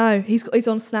 Dunno. He's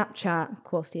on Snapchat. Of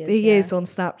course he is. He is on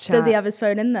Snapchat. Does he have his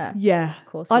phone in there? Yeah. Of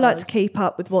course I like does. to keep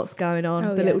up with what's going on,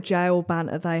 the little jail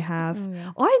banter they have.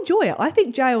 Yeah. I enjoy it. I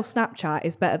think jail Snapchat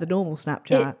is better than normal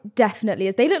Snapchat. It definitely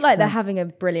is. They look like they're having a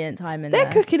brilliant time in there.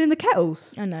 They're cooking in the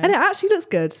kettles. I know. And it actually looks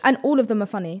good. And all of them are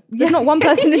funny. There's not one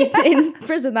person in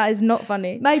prison that is not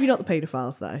funny. Maybe not the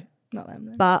paedophiles though. Not them,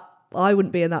 no. But I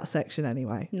wouldn't be in that section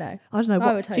anyway. No. I don't know.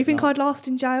 I would hope do you think not. I'd last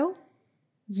in jail?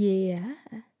 Yeah.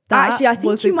 That Actually, I think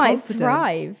wasn't you might confident.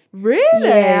 thrive. Really?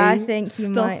 Yeah, I think you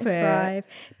Stop might it. thrive.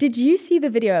 Did you see the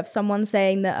video of someone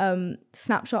saying that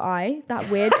Snapshot Eye, that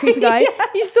weird creepy guy?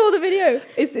 You saw the video.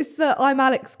 It's the I'm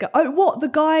Alex guy. Oh, what? The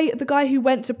guy who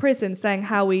went to prison saying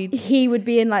how he would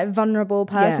be in like vulnerable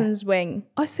person's wing.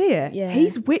 I see it. Yeah.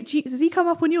 He's witchy. Does he come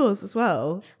up on yours as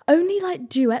well? Only like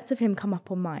duets of him come up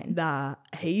on mine. Nah,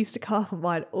 he used to come up on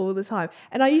mine all the time.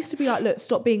 And I used to be like, look,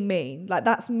 stop being mean. Like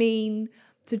that's mean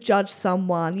to judge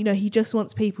someone. You know, he just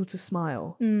wants people to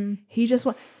smile. He is a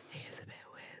bit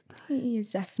weird though.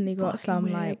 He's definitely got Fucking some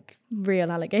weird. like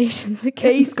real allegations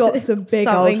against He's got some big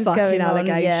old Something's fucking going on,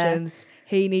 allegations.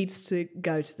 He needs to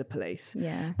go to the police.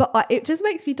 Yeah. But it just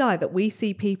makes me die that we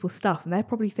see people's stuff and they're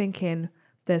probably thinking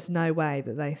there's no way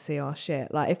that they see our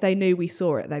shit. Like if they knew we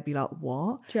saw it, they'd be like,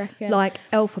 what? Do you reckon? Like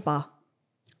Elphaba.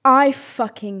 I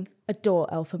fucking adore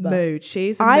Elphaba. Mood.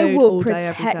 She's a I mood will all day,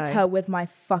 every protect day. her with my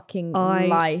fucking I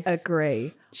life.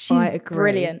 agree. She's I agree.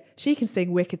 brilliant. She can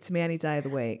sing Wicked to me any day of the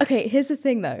week. Okay, here's the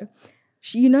thing though.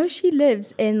 You know she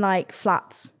lives in like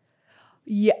flats.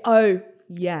 Yeah. Oh,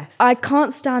 yes. I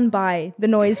can't stand by the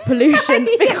noise pollution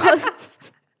because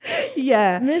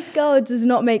yeah. this girl does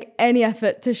not make any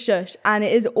effort to shush, and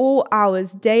it is all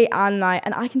hours, day and night,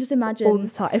 and I can just imagine All the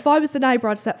time. If I was the neighbour,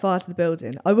 I'd set fire to the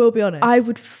building. I will be honest. I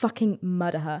would fucking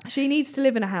murder her. She needs to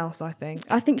live in a house, I think.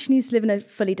 I think she needs to live in a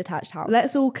fully detached house.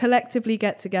 Let's all collectively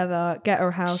get together, get her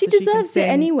a house. She so can deserves it sing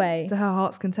anyway. To her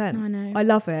heart's content. I know. I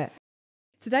love it.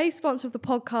 Today's sponsor of the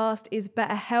podcast is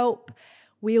BetterHelp.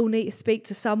 We all need to speak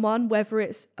to someone, whether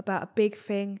it's about a big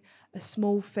thing, a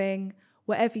small thing,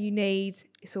 whatever you need.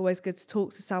 It's always good to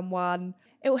talk to someone.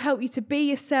 It will help you to be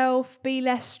yourself, be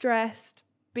less stressed,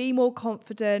 be more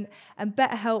confident, and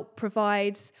BetterHelp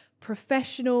provides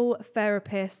professional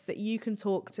therapists that you can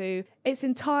talk to. It's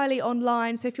entirely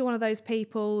online, so if you're one of those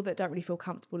people that don't really feel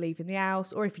comfortable leaving the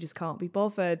house, or if you just can't be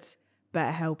bothered,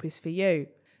 BetterHelp is for you.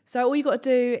 So all you got to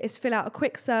do is fill out a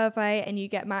quick survey and you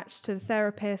get matched to the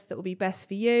therapist that will be best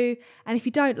for you. And if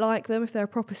you don't like them, if they're a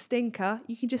proper stinker,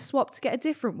 you can just swap to get a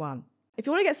different one. If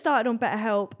you want to get started on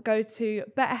BetterHelp, go to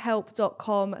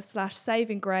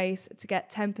betterhelp.com/savinggrace to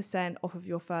get 10% off of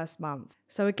your first month.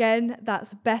 So again,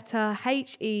 that's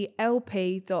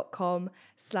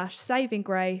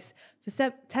betterhelp.com/savinggrace for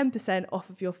 10% off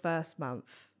of your first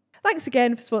month. Thanks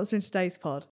again for sponsoring today's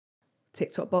pod.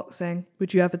 TikTok boxing.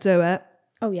 Would you ever do it?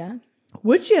 Oh yeah.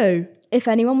 Would you? If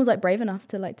anyone was like brave enough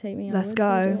to like take me on, Let's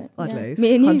go. I'd lose.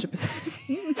 Me and you.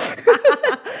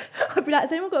 100%. I'd be like,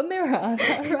 has anyone got a mirror?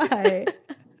 Right.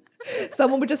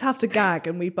 Someone would just have to gag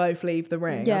and we'd both leave the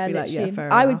ring. Yeah, I'd be literally. like, yeah,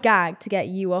 fair I enough. would gag to get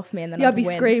you off me and then Yeah, I'd I'd be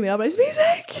win. screaming. I'd be like,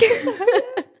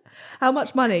 music. How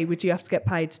much money would you have to get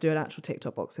paid to do an actual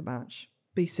TikTok boxing match?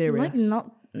 Be serious. Like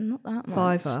not that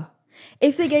much. $5.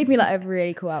 If they gave me like a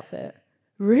really cool outfit.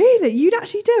 Really? You'd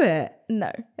actually do it?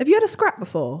 No. Have you had a scrap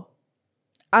before?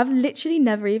 I've literally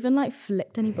never even like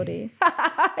flicked anybody.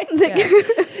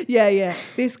 Yeah.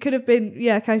 This could have been,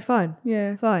 yeah, okay, fine.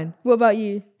 Yeah. Fine. What about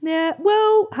you? Yeah,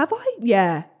 well, have I?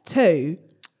 Yeah, 2.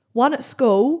 One at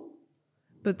school,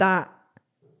 but that,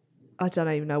 I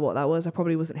don't even know what that was. I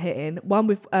probably wasn't hitting. One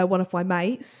with one of my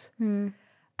mates.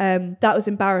 That was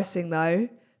embarrassing though,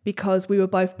 because we were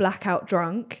both blackout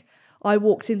drunk. I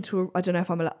walked into I don't know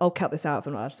if I'll cut this out if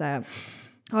I'm not allowed to say it.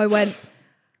 I went,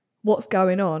 what's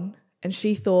going on? And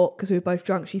she thought, because we were both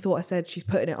drunk, she thought I said she's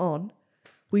putting it on.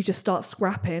 We just start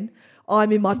scrapping.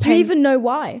 I'm in my Did you even know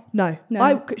why? No.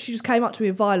 She just came up to me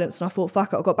in violence and I thought,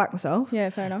 fuck it, I got back myself. Yeah,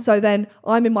 fair enough. So then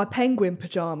I'm in my penguin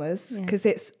pyjamas because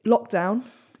it's lockdown,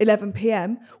 11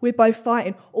 p.m. We're both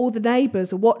fighting. All the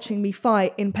neighbours are watching me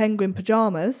fight in penguin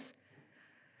pyjamas.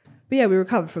 But yeah, we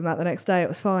recovered from that the next day. It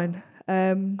was fine.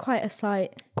 Quite a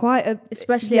sight.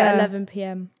 Especially at 11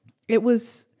 p.m. It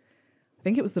was, I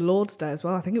think it was the Lord's Day as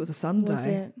well. I think it was a Sunday. Was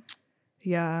it?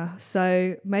 Yeah.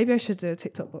 So maybe I should do a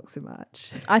TikTok boxing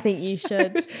match. I think you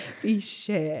should. Be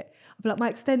shit. I'll be like, my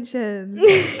extensions.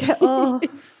 Get off.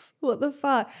 What the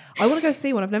fuck? I want to go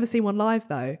see one. I've never seen one live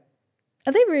though.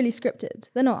 Are they really scripted?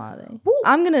 They're not, are they? Ooh.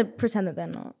 I'm going to pretend that they're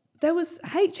not. There was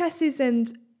HS's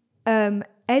and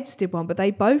Ed's did one, but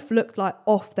they both looked like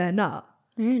off their nut.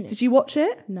 Really? Did you watch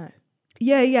it? No.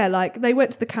 Yeah. Like they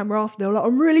went to the camera after. They were like,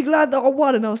 I'm really glad that I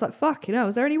won. And I was like, fuck,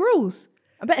 is there any rules?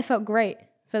 I bet it felt great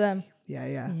for them.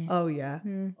 Yeah. Oh, yeah.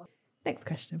 Next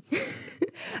question.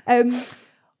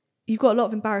 You've got a lot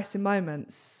of embarrassing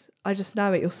moments. I just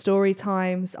know it. Your story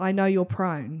times. I know you're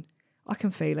prone. I can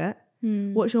feel it.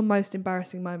 What's your most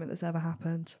embarrassing moment that's ever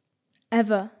happened?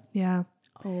 Ever? Yeah.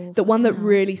 Oh, the one that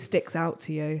really sticks out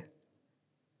to you.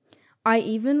 I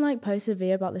even like posted a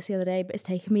video about this the other day, but it's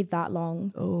taken me that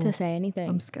long to say anything.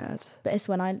 I'm scared. But it's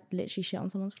when I literally shit on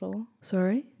someone's floor.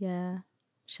 Sorry? Yeah.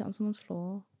 Shit on someone's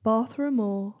floor. Bathroom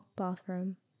or?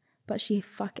 Bathroom. But she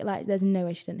there's no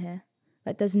way she didn't hear.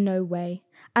 Like, there's no way.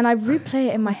 And I replay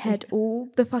it in my head all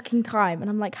the fucking time. And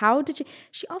I'm like, how did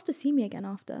she asked to see me again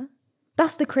after.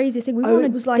 That's the craziest thing. We were on a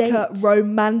it was date. like a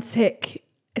romantic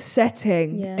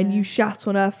setting and you shat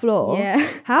on her floor. Yeah.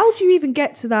 How do you even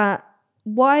get to that?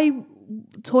 Why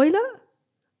toilet?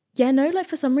 Yeah, no, like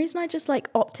for some reason I just like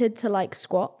opted to like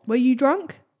squat. Were you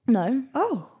drunk? No.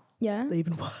 Oh. Yeah.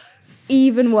 Even worse.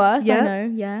 Even worse, I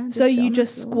know, yeah. So you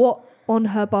just squat on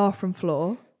her bathroom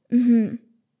floor? Mm-hmm.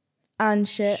 And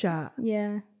shit. Shat.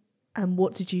 Yeah. And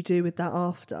what did you do with that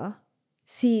after?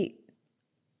 See,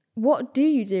 what do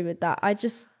you do with that?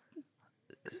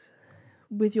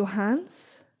 With your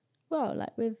hands? Well,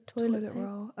 like with toilet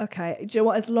roll. Okay. Do you know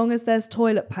what? As long as there's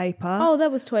toilet paper. Oh, there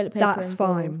was toilet paper. That's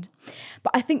involved. fine.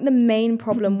 But I think the main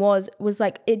problem was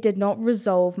like it did not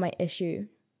resolve my issue.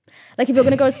 Like if you're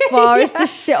gonna go as far as to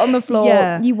shit on the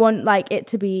floor, you want like it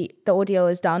to be the ordeal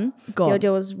is done. The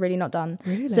ordeal was really not done.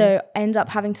 Really? So I ended up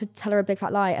having to tell her a big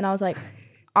fat lie, and I was like,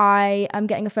 I am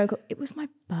getting a phone call. It was my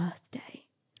birthday.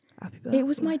 Happy birthday. It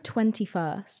was my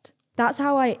 21st. That's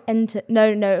how I entered. No,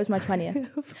 it was my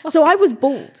 20th. So I was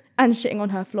bald and shitting on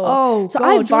her floor. Oh, so God,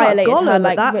 I violated her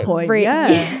like at that point.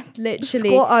 Yeah, literally.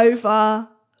 Squat over.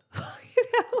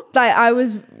 Like I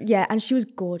was, and she was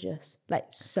gorgeous, like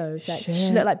so sexy.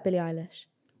 She looked like Billie Eilish.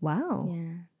 Wow.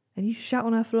 Yeah. And you shat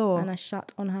on her floor. And I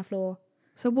shat on her floor.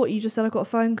 So what? You just said I got a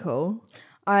phone call.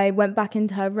 I went back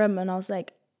into her room and I was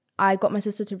like, I got my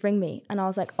sister to ring me, and I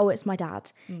was like, oh, it's my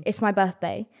dad. It's my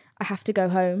birthday. I have to go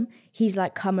home. He's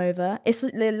like, come over. It's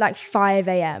like 5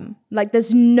 a.m. Like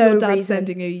there's no Your dad reason.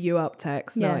 sending you up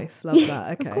text. Yeah. Nice. Love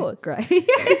that. Okay. Of course. Great.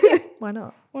 Why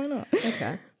not?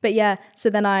 Okay. But yeah, so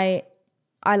then I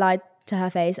lied to her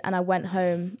face and I went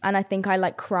home, and I think I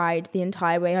like cried the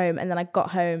entire way home, and then I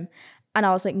got home and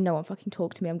I was like, no one fucking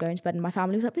talk to me. I'm going to bed. And my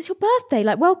family was like, it's your birthday.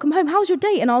 Like, welcome home. How's your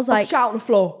date? And I was like, I've shat on the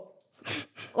floor.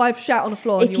 I've shat on the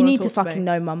floor. If you need to fucking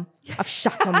know, mum, I've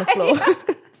shat on the floor.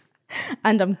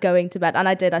 And I'm going to bed. And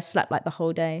I did. I slept like the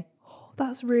whole day. Oh,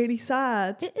 that's really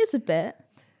sad. It is a bit.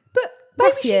 But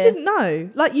maybe she didn't know.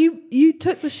 Like you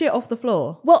took the shit off the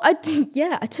floor. Well, I did.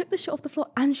 Yeah, I took the shit off the floor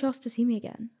and she asked to see me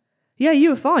again. Yeah,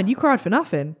 you were fine. You cried for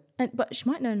nothing. But she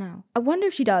might know now. I wonder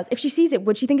if she does. If she sees it,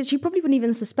 would she think she probably wouldn't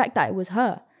even suspect that it was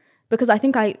her? Because I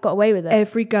think I got away with it.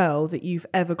 Every girl that you've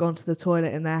ever gone to the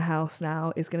toilet in their house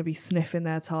now is going to be sniffing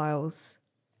their tiles.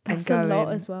 That's a lot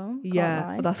as well.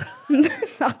 Yeah, that's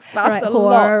right, a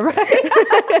lot.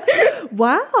 Right.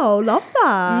 Wow, love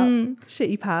that.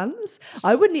 Shitty pants.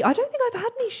 I don't think I've had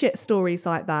any shit stories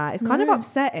like that. It's kind of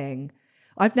upsetting.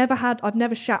 I've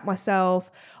never shat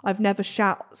myself. I've never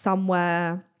shat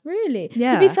somewhere. Really?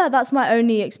 Yeah. To be fair, that's my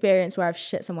only experience where I've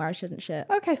shit somewhere I shouldn't shit.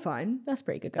 Okay, fine. That's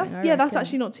pretty good going. That's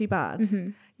actually not too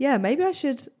bad. Yeah,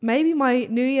 maybe my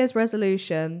New Year's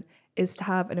resolution is to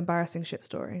have an embarrassing shit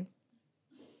story.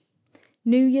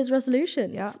 New Year's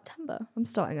resolution? Yeah. September. I'm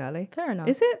starting early. Fair enough.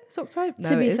 Is it? It's October?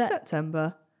 No, it is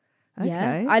September. Okay.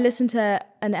 Yeah. I listened to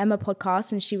an Emma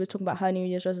podcast and she was talking about her New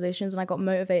Year's resolutions and I got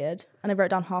motivated and I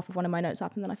wrote down half of one of my notes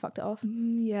app and then I fucked it off.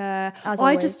 Yeah.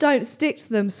 I just don't stick to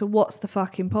them, so what's the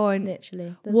fucking point?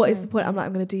 Literally. What is the point? I'm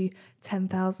going to do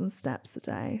 10,000 steps a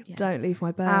day. Yeah. Don't leave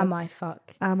my bed. Am I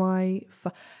fuck?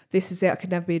 This is it. I could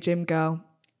never be a gym girl.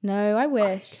 No, I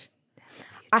wish.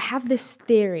 I have this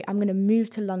theory. I'm going to move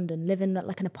to London, live in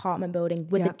like an apartment building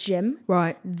with a gym.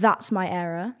 Right. That's my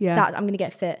era. Yeah. That I'm going to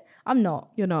get fit. I'm not.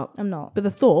 You're not. I'm not. But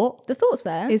the thought's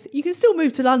there. Is you can still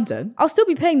move to London. I'll still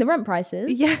be paying the rent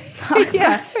prices. Yeah.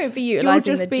 Yeah. I won't be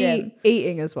utilising the gym. You'll just be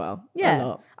eating as well. Yeah. A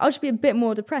lot. I'll just be a bit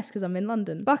more depressed because I'm in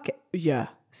London. Fuck it. Yeah.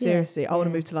 Seriously. I want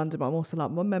to move to London, but I'm also like,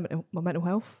 my mental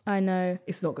health. I know.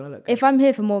 It's not going to look good. If I'm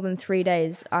here for more than 3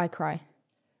 days, I cry.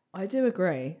 I do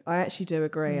agree. I actually do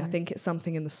agree. I think it's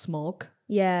something in the smog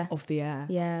of the air.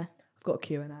 Yeah. I've got a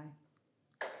Q&A.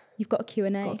 You've got a Q&A?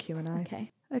 I've got a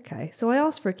Q&A. Okay. So I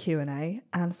asked for a Q&A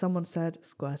and someone said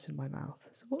squirt in my mouth.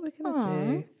 So what we're going to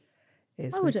do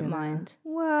is I wouldn't mind.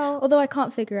 Well, although I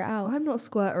can't figure it out. I'm not a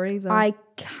squirter either. I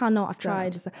cannot. I've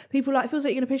tried. People like, it feels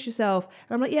like you're going to piss yourself.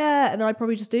 And I'm like, yeah. And then I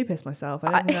probably just do piss myself.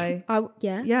 I don't think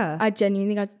Yeah. I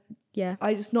genuinely think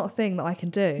it's not a thing that I can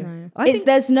do. No.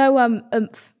 There's no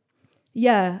oomph.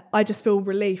 Yeah, I just feel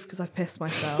relief because I've pissed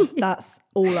myself. That's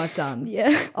all I've done.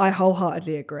 Yeah. I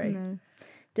wholeheartedly agree. No.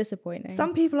 Disappointing.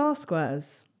 Some people are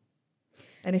squirters.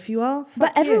 And if you are,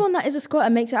 but everyone that is a squirter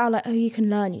makes it out like, oh, you can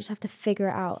learn. You just have to figure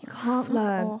it out. You can't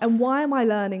learn. And why am I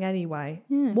learning anyway?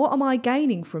 What am I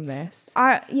gaining from this?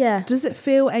 Does it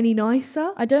feel any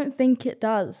nicer? I don't think it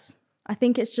does. I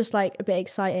think it's just like a bit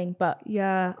exciting, but...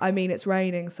 Yeah, I mean, it's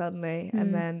raining suddenly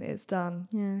and then it's done.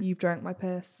 Yeah. You've drank my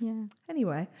piss. Yeah.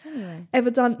 Anyway.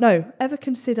 Ever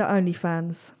consider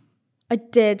OnlyFans? I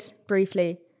did,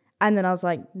 briefly. And then I was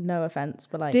like, no offence,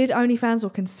 but like... Did OnlyFans or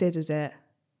considered it?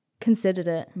 Considered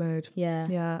it. Mood. Yeah.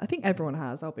 Yeah, I think everyone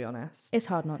has, I'll be honest. It's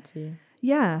hard not to.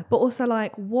 Yeah, but also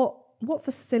like, what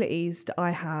facilities do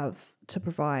I have to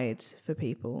provide for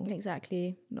people?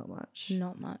 Exactly. Not much.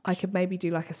 I could maybe do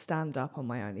like a stand-up on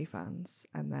my OnlyFans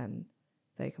and then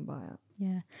they can buy it.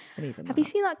 Yeah. And even have you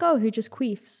seen that girl who just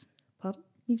queefs? Pardon?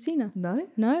 You've seen her?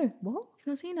 No. What? You've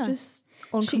not seen her? Just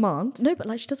on command? No, but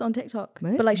like she does it on TikTok.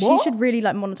 Mate? But like she should really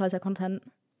like monetize her content.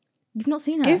 You've not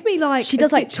seen her? Give me like she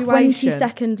does like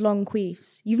 20-second long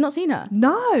queefs. You've not seen her?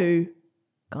 No.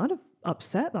 Kind of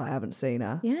upset that I haven't seen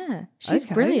her. Yeah. She's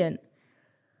brilliant.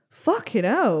 Fucking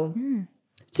hell.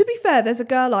 To be fair, there's a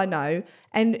girl I know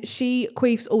and she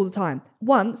queefs all the time.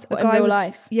 Once a guy in real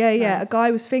life? Yeah, nice. A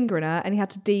guy was fingering her and he had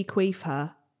to de-queef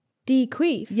her.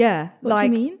 De-queef? Yeah. What do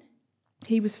you mean?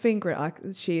 He was fingering her.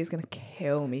 She is going to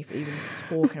kill me for even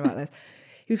talking about this.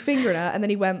 He was fingering her and then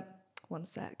he went, one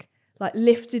sec, like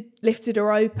lifted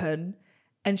her open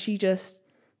and she just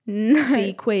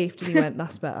de-queefed and he went,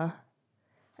 that's better.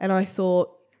 And I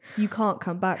thought, you can't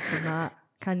come back from that,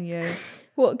 can you?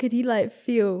 What could he like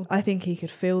feel? I think he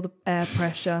could feel the air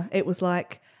pressure. It was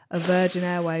like a Virgin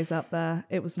Airways up there.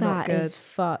 It was not good. That is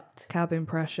fucked. Cabin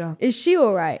pressure. Is she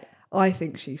all right? I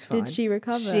think she's fine. Did she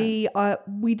recover?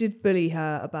 We did bully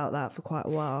her about that for quite a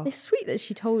while. It's sweet that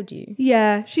she told you.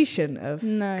 Yeah, she shouldn't have.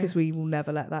 No. Because we will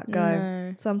never let that go.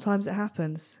 No. Sometimes it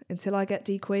happens. Until I get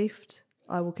de-queefed,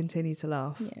 I will continue to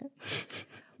laugh. Yeah.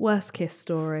 Worst kiss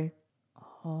story.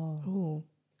 Oh.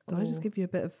 Did I just give you a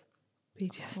bit of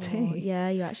PTSD? Oh, yeah,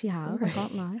 you actually have. Sorry. I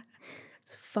can't lie.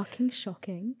 It's fucking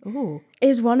shocking. Oh.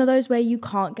 It's one of those where you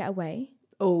can't get away.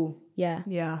 Oh. Yeah.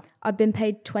 Yeah. I've been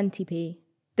paid 20p.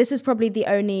 This is probably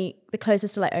the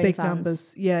closest to like OnlyFans. Big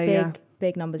numbers. Yeah,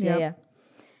 Big numbers, yeah.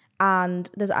 And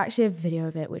there's actually a video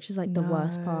of it, which is like the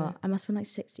worst part. I must have been like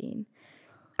 16.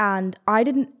 And I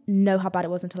didn't know how bad it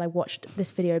was until I watched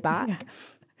this video back.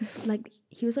 Yeah. Like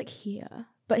he was like here,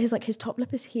 but his top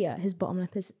lip is here. His bottom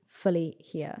lip is fully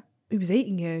here. He was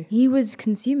eating you. He was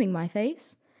consuming my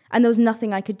face. And there was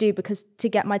nothing I could do because to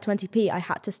get my 20p, I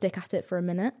had to stick at it for a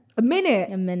minute. A minute?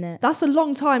 A minute. That's a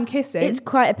long time kissing. It's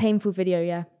quite a painful video,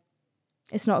 yeah.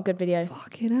 It's not a good video.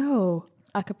 Fucking hell.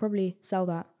 I could probably sell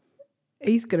that.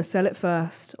 He's going to sell it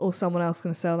first or someone else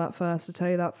going to sell that first. I'll tell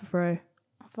you that for free.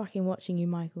 Oh, fucking watching you,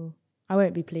 Michael. I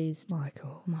won't be pleased.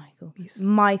 Michael. Michael.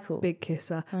 Big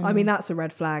kisser. I mean, that's a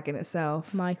red flag in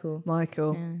itself. Michael.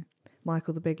 Yeah.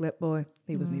 Michael, the big lip boy.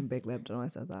 He wasn't even big lipped when I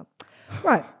said that.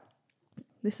 Right.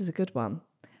 This is a good one.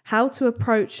 How to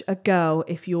approach a girl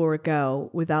if you're a girl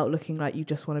without looking like you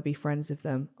just want to be friends with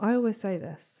them. I always say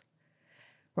this.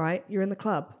 Right? You're in the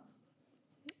club.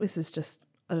 This is just,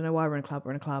 I don't know why we're in a club.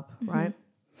 We're in a club, right?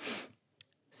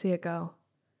 See a girl.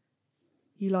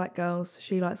 You like girls,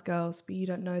 she likes girls, but you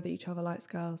don't know that each other likes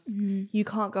girls. You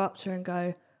can't go up to her and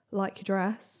go, like your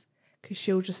dress, because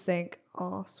she'll just think,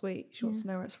 oh, sweet, she wants to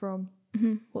know where it's from.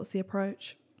 What's the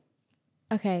approach?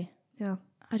 Okay. Yeah.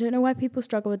 I don't know why people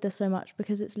struggle with this so much,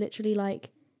 because it's literally like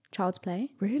child's play.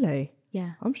 Really?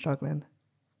 Yeah. I'm struggling.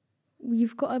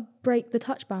 You've got to break the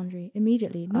touch boundary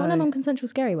immediately. Not in a non-consensual,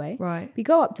 scary way. Right. If you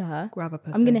go up to her, grab a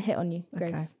pussy. I'm going to hit on you,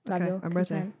 Grace. Okay. Do I have your I'm ready.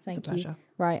 consent? It's a Thank pleasure. you.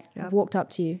 Right. Yep. I've walked up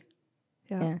to you.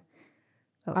 Yeah.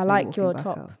 I like your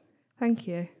top. Up. Thank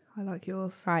you. I like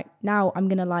yours. Right. Now I'm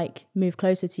going to like move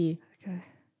closer to you. Okay.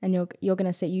 And you're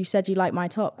going to say, you said you like my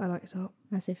top. I like your top.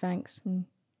 I say thanks.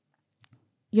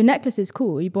 Your necklace is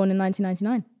cool. Were you born in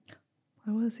 1999?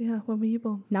 I was, yeah. When were you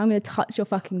born? Now I'm going to touch your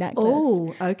fucking necklace.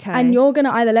 Oh, okay. And you're going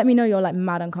to either let me know you're like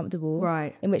mad uncomfortable.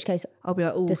 Right. In which case, I'll be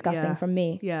like, oh, disgusting from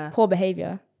me. Yeah. Poor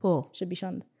behavior. Poor. Should be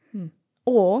shunned.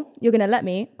 Or you're going to let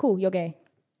me, cool, you're gay.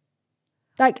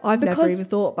 Like, I've never even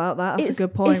thought about that. That's a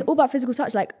good point. It's all about physical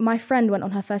touch. Like, my friend went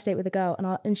on her first date with a girl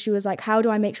and she was like, how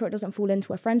do I make sure it doesn't fall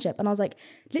into a friendship? And I was like,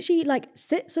 literally, like,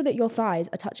 sit so that your thighs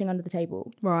are touching under the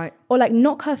table. Right. Or like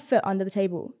knock her foot under the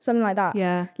table. Something like that.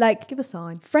 Yeah. Like, give a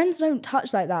sign. Friends don't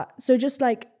touch like that. So just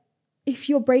like, if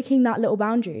you're breaking that little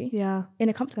boundary in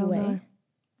a comfortable way,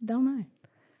 they'll know.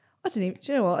 Do you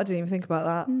know what? I didn't even think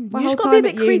about that. You just got to be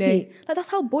a bit creepy. Like, that's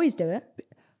how boys do it.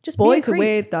 Just boys be a are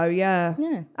weird though, yeah.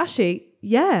 Yeah. Actually,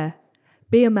 yeah.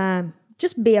 Be a man.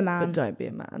 Just be a man. But don't be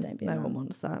a man. Don't be no a man. one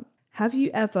wants that. Have you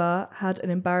ever had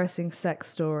an embarrassing sex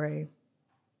story?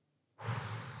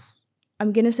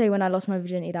 I'm going to say when I lost my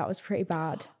virginity, that was pretty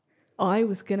bad. I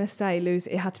was going to say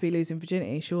it had to be losing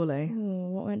virginity, surely. Ooh,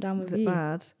 what went down with you? Was it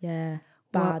bad? Yeah,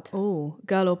 bad. Oh,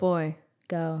 girl or boy?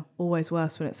 Girl. Always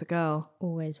worse when it's a girl.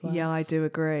 Always worse. Yeah, I do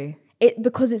agree.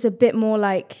 Because it's a bit more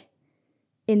like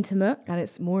intimate. And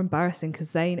it's more embarrassing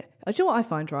because do you know what I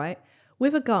find, right?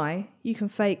 With a guy, you can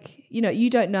fake, you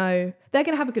don't know. They're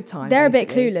going to have a good time. They're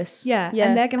basically. a bit clueless. Yeah.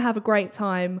 And they're going to have a great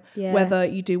time whether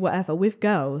you do whatever. With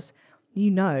girls,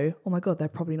 oh my God, they're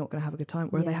probably not going to have a good time.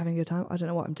 Or are they having a good time? I don't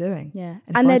know what I'm doing. Yeah.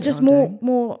 And they're just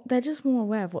they're just more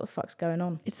aware of what the fuck's going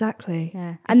on. Exactly.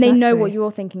 Yeah. And they know what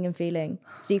you're thinking and feeling.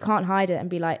 So you can't hide it and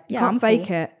be like, you can't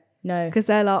fake it. No. Because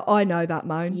they're like, I know that,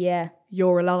 Moan. Yeah.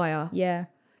 You're a liar. Yeah.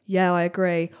 Yeah, I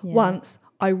agree. Yeah. Once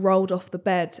I rolled off the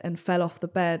bed and fell off the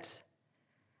bed.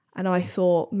 And I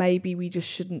thought maybe we just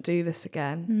shouldn't do this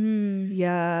again.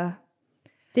 Yeah.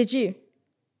 Did you?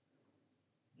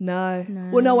 No.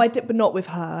 Well, no, I did, but not with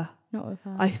her. Not with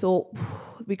her. I thought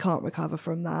we can't recover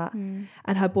from that.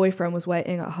 And her boyfriend was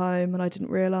waiting at home and I didn't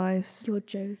realise. You're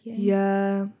joking.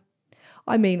 Yeah.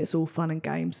 I mean, it's all fun and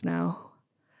games now.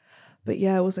 But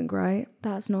yeah, it wasn't great.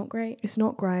 That's not great. It's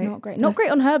not great. Not great. Not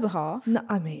great on her behalf. No,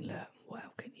 I mean, look, what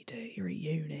else can you do? You're at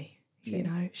uni.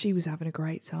 True. She was having a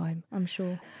great time. I'm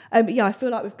sure. Yeah, I feel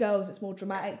like with girls it's more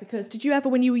dramatic because did you ever,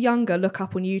 when you were younger, look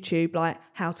up on YouTube like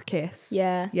how to kiss?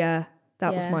 Yeah. Yeah,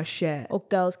 that was my shit. Or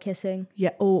girls kissing.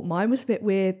 Yeah. Oh, mine was a bit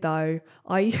weird though.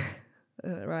 I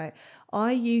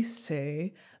used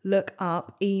to look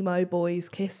up emo boys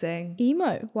kissing.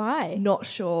 Emo? Why? Not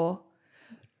sure.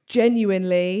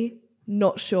 Genuinely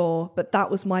not sure, but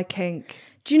that was my kink.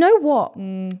 Do you know what?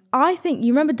 I think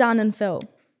you remember Dan and Phil.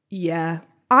 Yeah.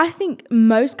 I think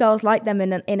most girls like them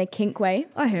in a kink way.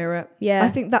 I hear it. Yeah. I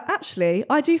think that actually,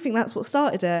 I do think that's what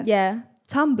started it. Yeah.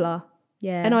 Tumblr.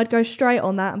 Yeah. And I'd go straight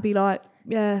on that and be like,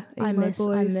 yeah, I miss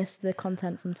boys. the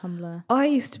content from Tumblr. I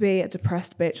used to be a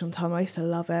depressed bitch on Tumblr. I used to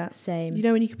love it. Same. You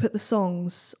know when you could put the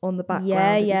songs on the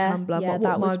background of your Tumblr? Yeah,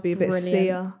 that might be a bit brilliant.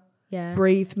 Sia. Yeah.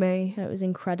 Breathe Me. It was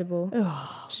incredible.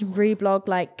 Just reblog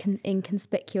like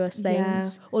inconspicuous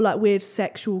things. Yeah. Or like weird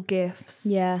sexual gifs.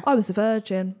 Yeah. I was a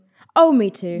virgin. Oh, me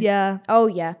too. Yeah. Oh,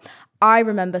 yeah. I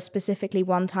remember specifically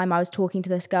one time I was talking to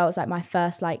this girl. It was like my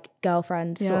first like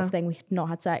girlfriend sort of thing. We had not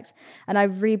had sex. And I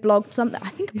reblogged something. I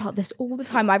think about this all the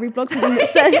time. I reblogged something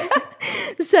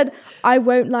that said, I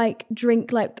won't like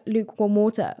drink like lukewarm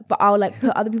water, but I'll like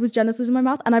put other people's genitals in my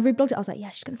mouth. And I reblogged it. I was like,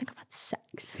 yeah, she's going to think I've had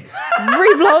sex.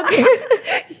 Reblog.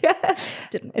 Yeah.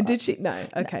 Didn't work. And did she? No.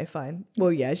 Okay, fine.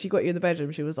 Well, yeah, she got you in the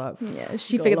bedroom. She was like, yeah,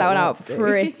 she figured that one out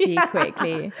pretty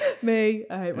quickly. Me,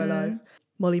 I hate my life.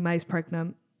 Molly May's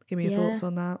pregnant. Give me your thoughts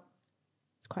on that.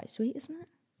 It's quite sweet, isn't it?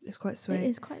 It's quite sweet. It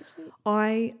is quite sweet.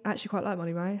 I actually quite like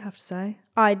Molly May, I have to say.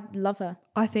 I love her.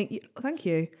 I think, thank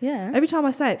you. Yeah. Every time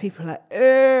I say it, people are like,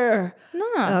 ugh.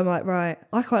 No. And I'm like, right.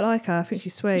 I quite like her. I think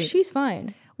she's sweet. She's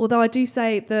fine. Although I do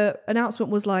say the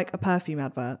announcement was like a perfume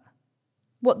advert.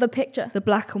 What, the picture? The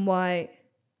black and white.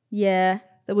 Yeah.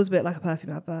 That was a bit like a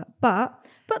perfume advert. But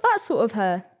that's sort of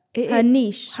her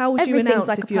niche. How would you announce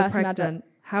like if you were pregnant? Advert.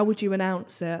 How would you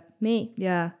announce it? Me.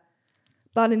 Yeah.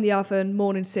 Bun in the oven,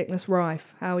 morning sickness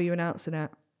rife. How are you announcing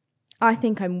it? I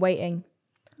think I'm waiting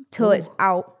till it's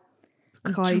out.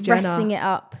 Kylie dressing Jenner. It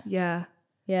up. Yeah.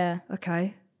 Yeah.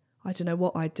 Okay. I don't know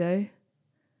what I'd do.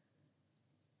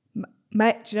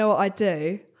 Mate, do you know what I'd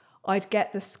do? I'd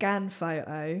get the scan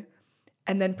photo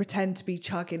and then pretend to be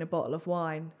chugging a bottle of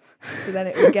wine. So then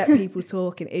it would get people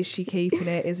talking. Is she keeping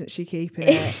it? Isn't she keeping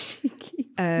it?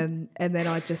 And then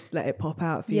I'd just let it pop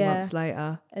out a few months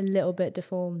later. A little bit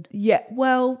deformed. Yeah.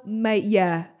 Well, mate,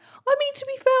 yeah. I mean, to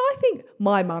be fair, I think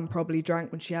my mum probably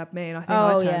drank when she had me and I think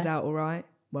I turned out all right.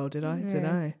 Well, did I? Don't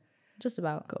know. Just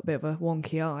about. Got a bit of a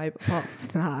wonky eye, but apart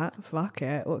from that, fuck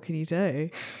it. What can you do?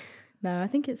 No, I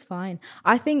think it's fine.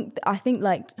 I think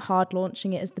like hard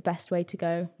launching it is the best way to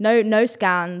go. No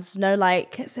scans, no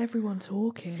like gets everyone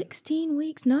talking. 16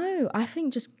 weeks. No, I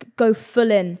think just go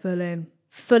full in.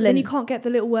 Then you can't get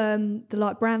the little the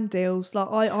like brand deals.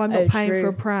 Like I'm not paying for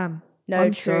a pram. No,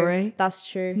 I'm true. sorry. That's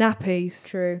true. Nappies.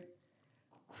 True.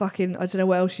 Fucking, I don't know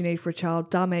what else you need for a child.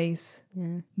 Dummies.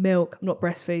 Yeah. Milk. I'm not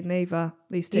breastfeeding either.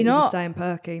 These titties are staying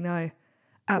perky. No.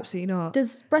 Absolutely not.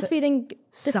 Does breastfeeding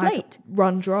deflate?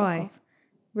 Run dry.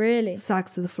 Really?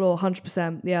 Sags to the floor,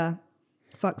 100%. Yeah.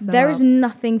 Fucks them There up. is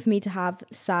nothing for me to have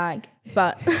sag,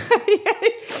 but...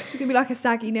 She's going to be like a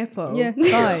saggy nipple. Yeah.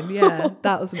 Fine, yeah.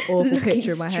 That was an awful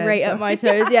picture in my head. Straight at my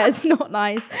toes. Yeah, it's not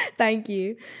nice. Thank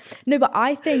you. No, but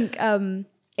I think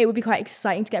it would be quite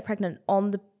exciting to get pregnant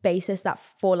on the basis that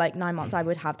for like 9 months I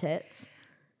would have tits.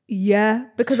 Yeah.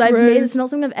 Because it's not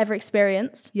something I've ever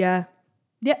experienced. Yeah.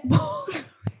 Yeah.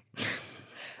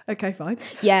 Okay, fine.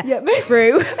 Yeah, yeah,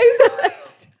 true.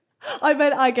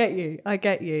 I get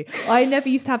you. I never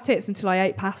used to have tits until I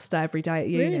ate pasta every day at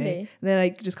uni. Really? And then I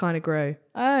just kind of grew.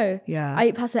 Oh. Yeah. I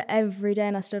eat pasta every day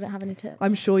and I still don't have any tits.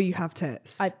 I'm sure you have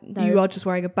tits. No. You are just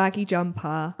wearing a baggy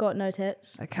jumper. Got no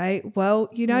tits. Okay, well,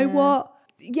 you know what?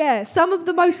 Yeah, some of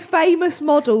the most famous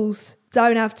models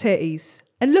don't have titties.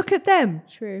 And look at them.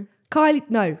 True.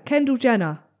 Kendall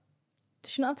Jenner.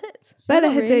 Does she not have tits? Bella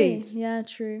Not Hadid. really. Yeah,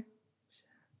 true.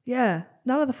 Yeah,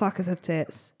 none of the fuckers have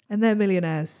tits. And they're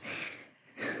millionaires.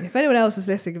 If anyone else is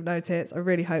listening with no tits, I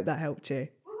really hope that helped you.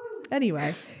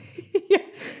 Anyway,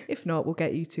 if not, we'll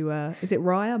get you to, is it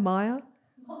Maya?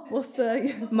 What's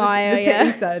the... Maya, the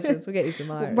titty surgeons. We'll get you to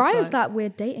Maya. Raya's that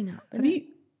weird dating app. Have you...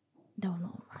 No, I'm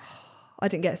not. I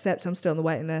didn't get accepted. I'm still on the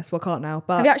waiting list. Well, I can't now.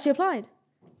 But have you actually applied?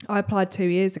 I applied 2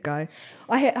 years ago.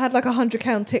 I had like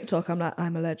 100k on TikTok. I'm like,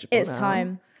 I'm eligible It's now.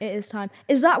 time. It is time.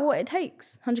 Is that what it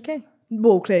takes? 100k?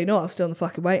 Well, clearly not. I was still on the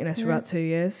fucking waiting list for about 2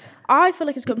 years. I feel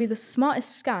like it's got to be the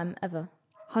smartest scam ever.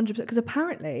 100%. Because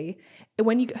apparently,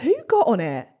 who got on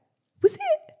it? Was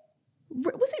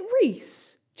it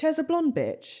Reese? Cheza Blonde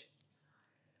bitch?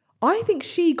 I think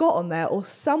she got on there, or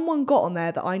someone got on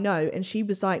there that I know, and she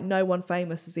was like, no one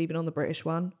famous is even on the British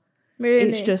one. Really?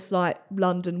 It's just like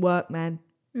London workmen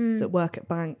that work at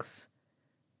banks.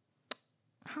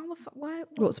 How the fuck? Why?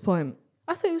 What's the point?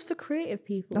 I thought it was for creative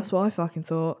people. That's what I fucking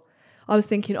thought. I was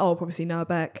thinking, I'll probably see Noah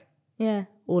Beck. Yeah.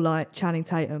 Or like Channing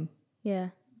Tatum. Yeah.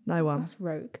 No one. That's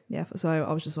rogue. Yeah, so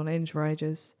I was just on Hinge for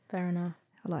ages. Fair enough.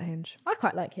 I like Hinge. I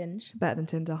quite like Hinge. Better than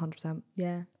Tinder, 100%.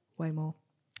 Yeah. Way more.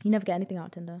 You never get anything out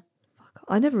of Tinder. Fuck.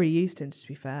 I never really used Tinder, to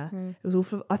be fair. It was all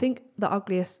for... I think the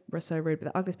ugliest... We're so rude,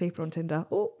 but the ugliest people on Tinder...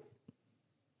 Oh.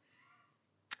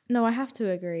 No, I have to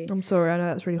agree. I'm sorry, I know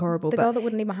that's really horrible. The girl that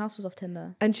wouldn't leave my house was off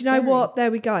Tinder. And do you know what? There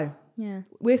we go. Yeah.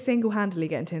 We're single-handedly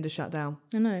getting Tinder shut down.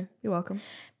 I know. You're welcome.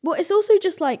 Well, it's also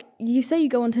just like, you say you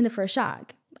go on Tinder for a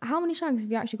shag. How many shags have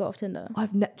you actually got off Tinder?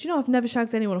 Do you know I've never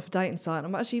shagged anyone off a dating site?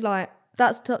 I'm actually like...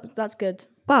 That's good.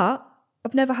 But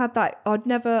I've never had that.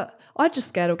 I'd just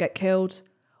scared I'll get killed.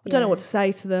 I don't know what to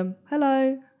say to them.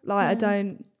 Hello. Like, I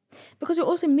don't... Because you're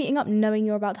also meeting up knowing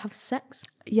you're about to have sex.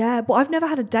 Yeah, but I've never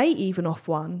had a date even off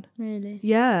one. Really?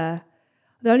 Yeah.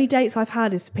 The only dates I've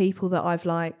had is people that I've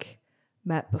like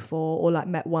met before or like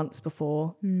met once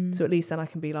before. So at least then I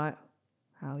can be like,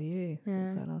 how are you?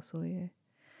 Since I last saw you.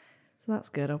 So that's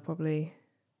good. I'll probably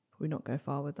not go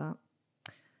far with that.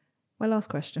 My last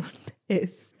question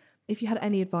is, if you had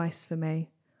any advice for me,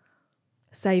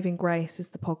 Saving Grace is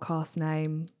the podcast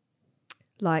name.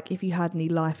 Like, if you had any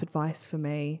life advice for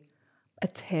me, a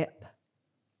tip,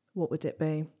 what would it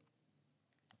be?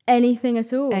 anything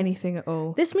at all. Anything at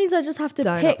all. This means I just have to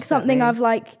Don't pick upset something me. I've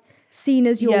like seen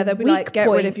as your they'll be weak like, get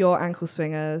point. rid of your ankle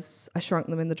swingers. I shrunk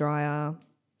them in the dryer.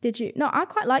 Did you? No, I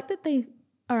quite like that they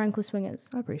are ankle swingers.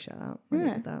 I appreciate that.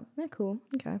 Yeah, That. they're cool.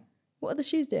 Okay. What are the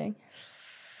shoes doing?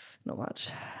 Not much.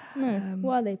 No.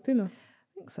 What are they? Puma. I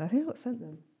think so. I think I got sent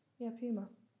them. Yeah, Puma.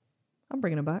 I'm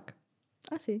bringing them back.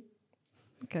 I see.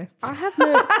 Okay. I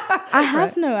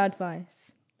have no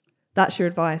advice. That's your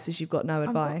advice, is you've got no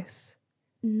advice.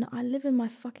 No, I live in my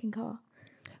fucking car.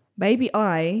 Maybe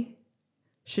I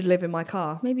should live in my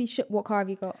car. Maybe you should. What car have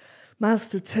you got?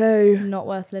 Mazda 2. Not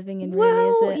worth living in, Well,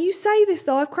 really, is it? you say this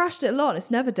though. I've crashed it a lot and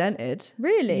it's never dented.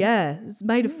 Really? Yeah. It's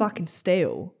made of fucking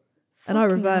steel. And I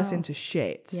reverse hell. into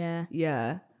shit. Yeah.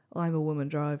 Yeah. I'm a woman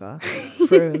driver.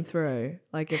 Through and through.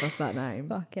 Like, give us that name.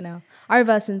 Fucking hell. I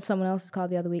reversed into someone else's car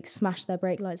the other week, smashed their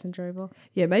brake lights and drove off.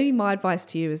 Yeah, maybe my advice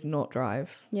to you is not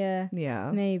drive. Yeah. Yeah.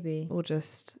 Maybe. Or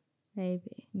just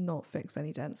Maybe. not fix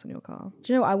any dents on your car.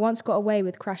 Do you know what? I once got away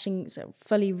with crashing,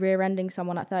 fully rear-ending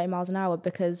someone at 30 miles an hour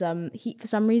because he, for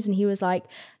some reason, he was like,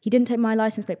 he didn't take my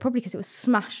license plate, probably because it was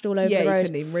smashed all over the road. Yeah, you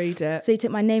couldn't even read it. So he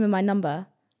took my name and my number.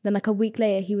 Then like a week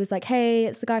later, he was like, hey,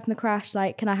 it's the guy from the crash.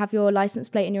 Like, can I have your license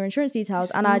plate and your insurance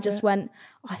details? And I just went,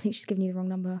 oh, I think she's giving you the wrong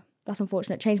number. That's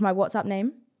unfortunate. Changed my WhatsApp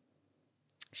name.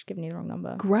 She's giving you the wrong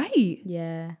number. Great.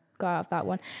 Yeah. Got out of that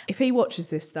one. If he watches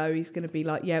this though, he's going to be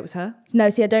like, yeah, it was her. No,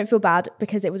 see, I don't feel bad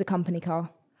because it was a company car.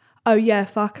 Oh yeah,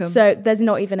 fuck him. So there's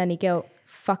not even any guilt.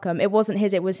 Fuck him. It wasn't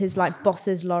his. It was his like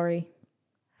boss's lorry.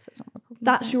 So it's not my problem,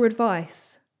 That's your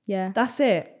advice. Yeah. That's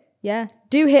it. Yeah.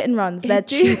 Do hit and runs. They're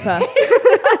cheaper.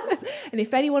 And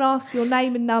if anyone asks for your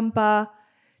name and number,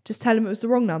 just tell them it was the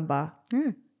wrong number.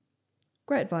 Yeah.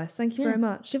 Great advice. Thank you very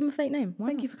much. Give them a fake name.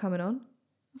 Thank you for coming on.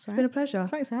 It's Been a pleasure.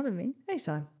 Thanks for having me.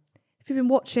 Anytime. If you've been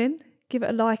watching, give it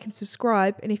a like and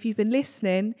subscribe. And if you've been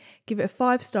listening, give it a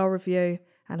 5-star review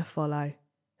and a follow.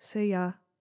 See ya.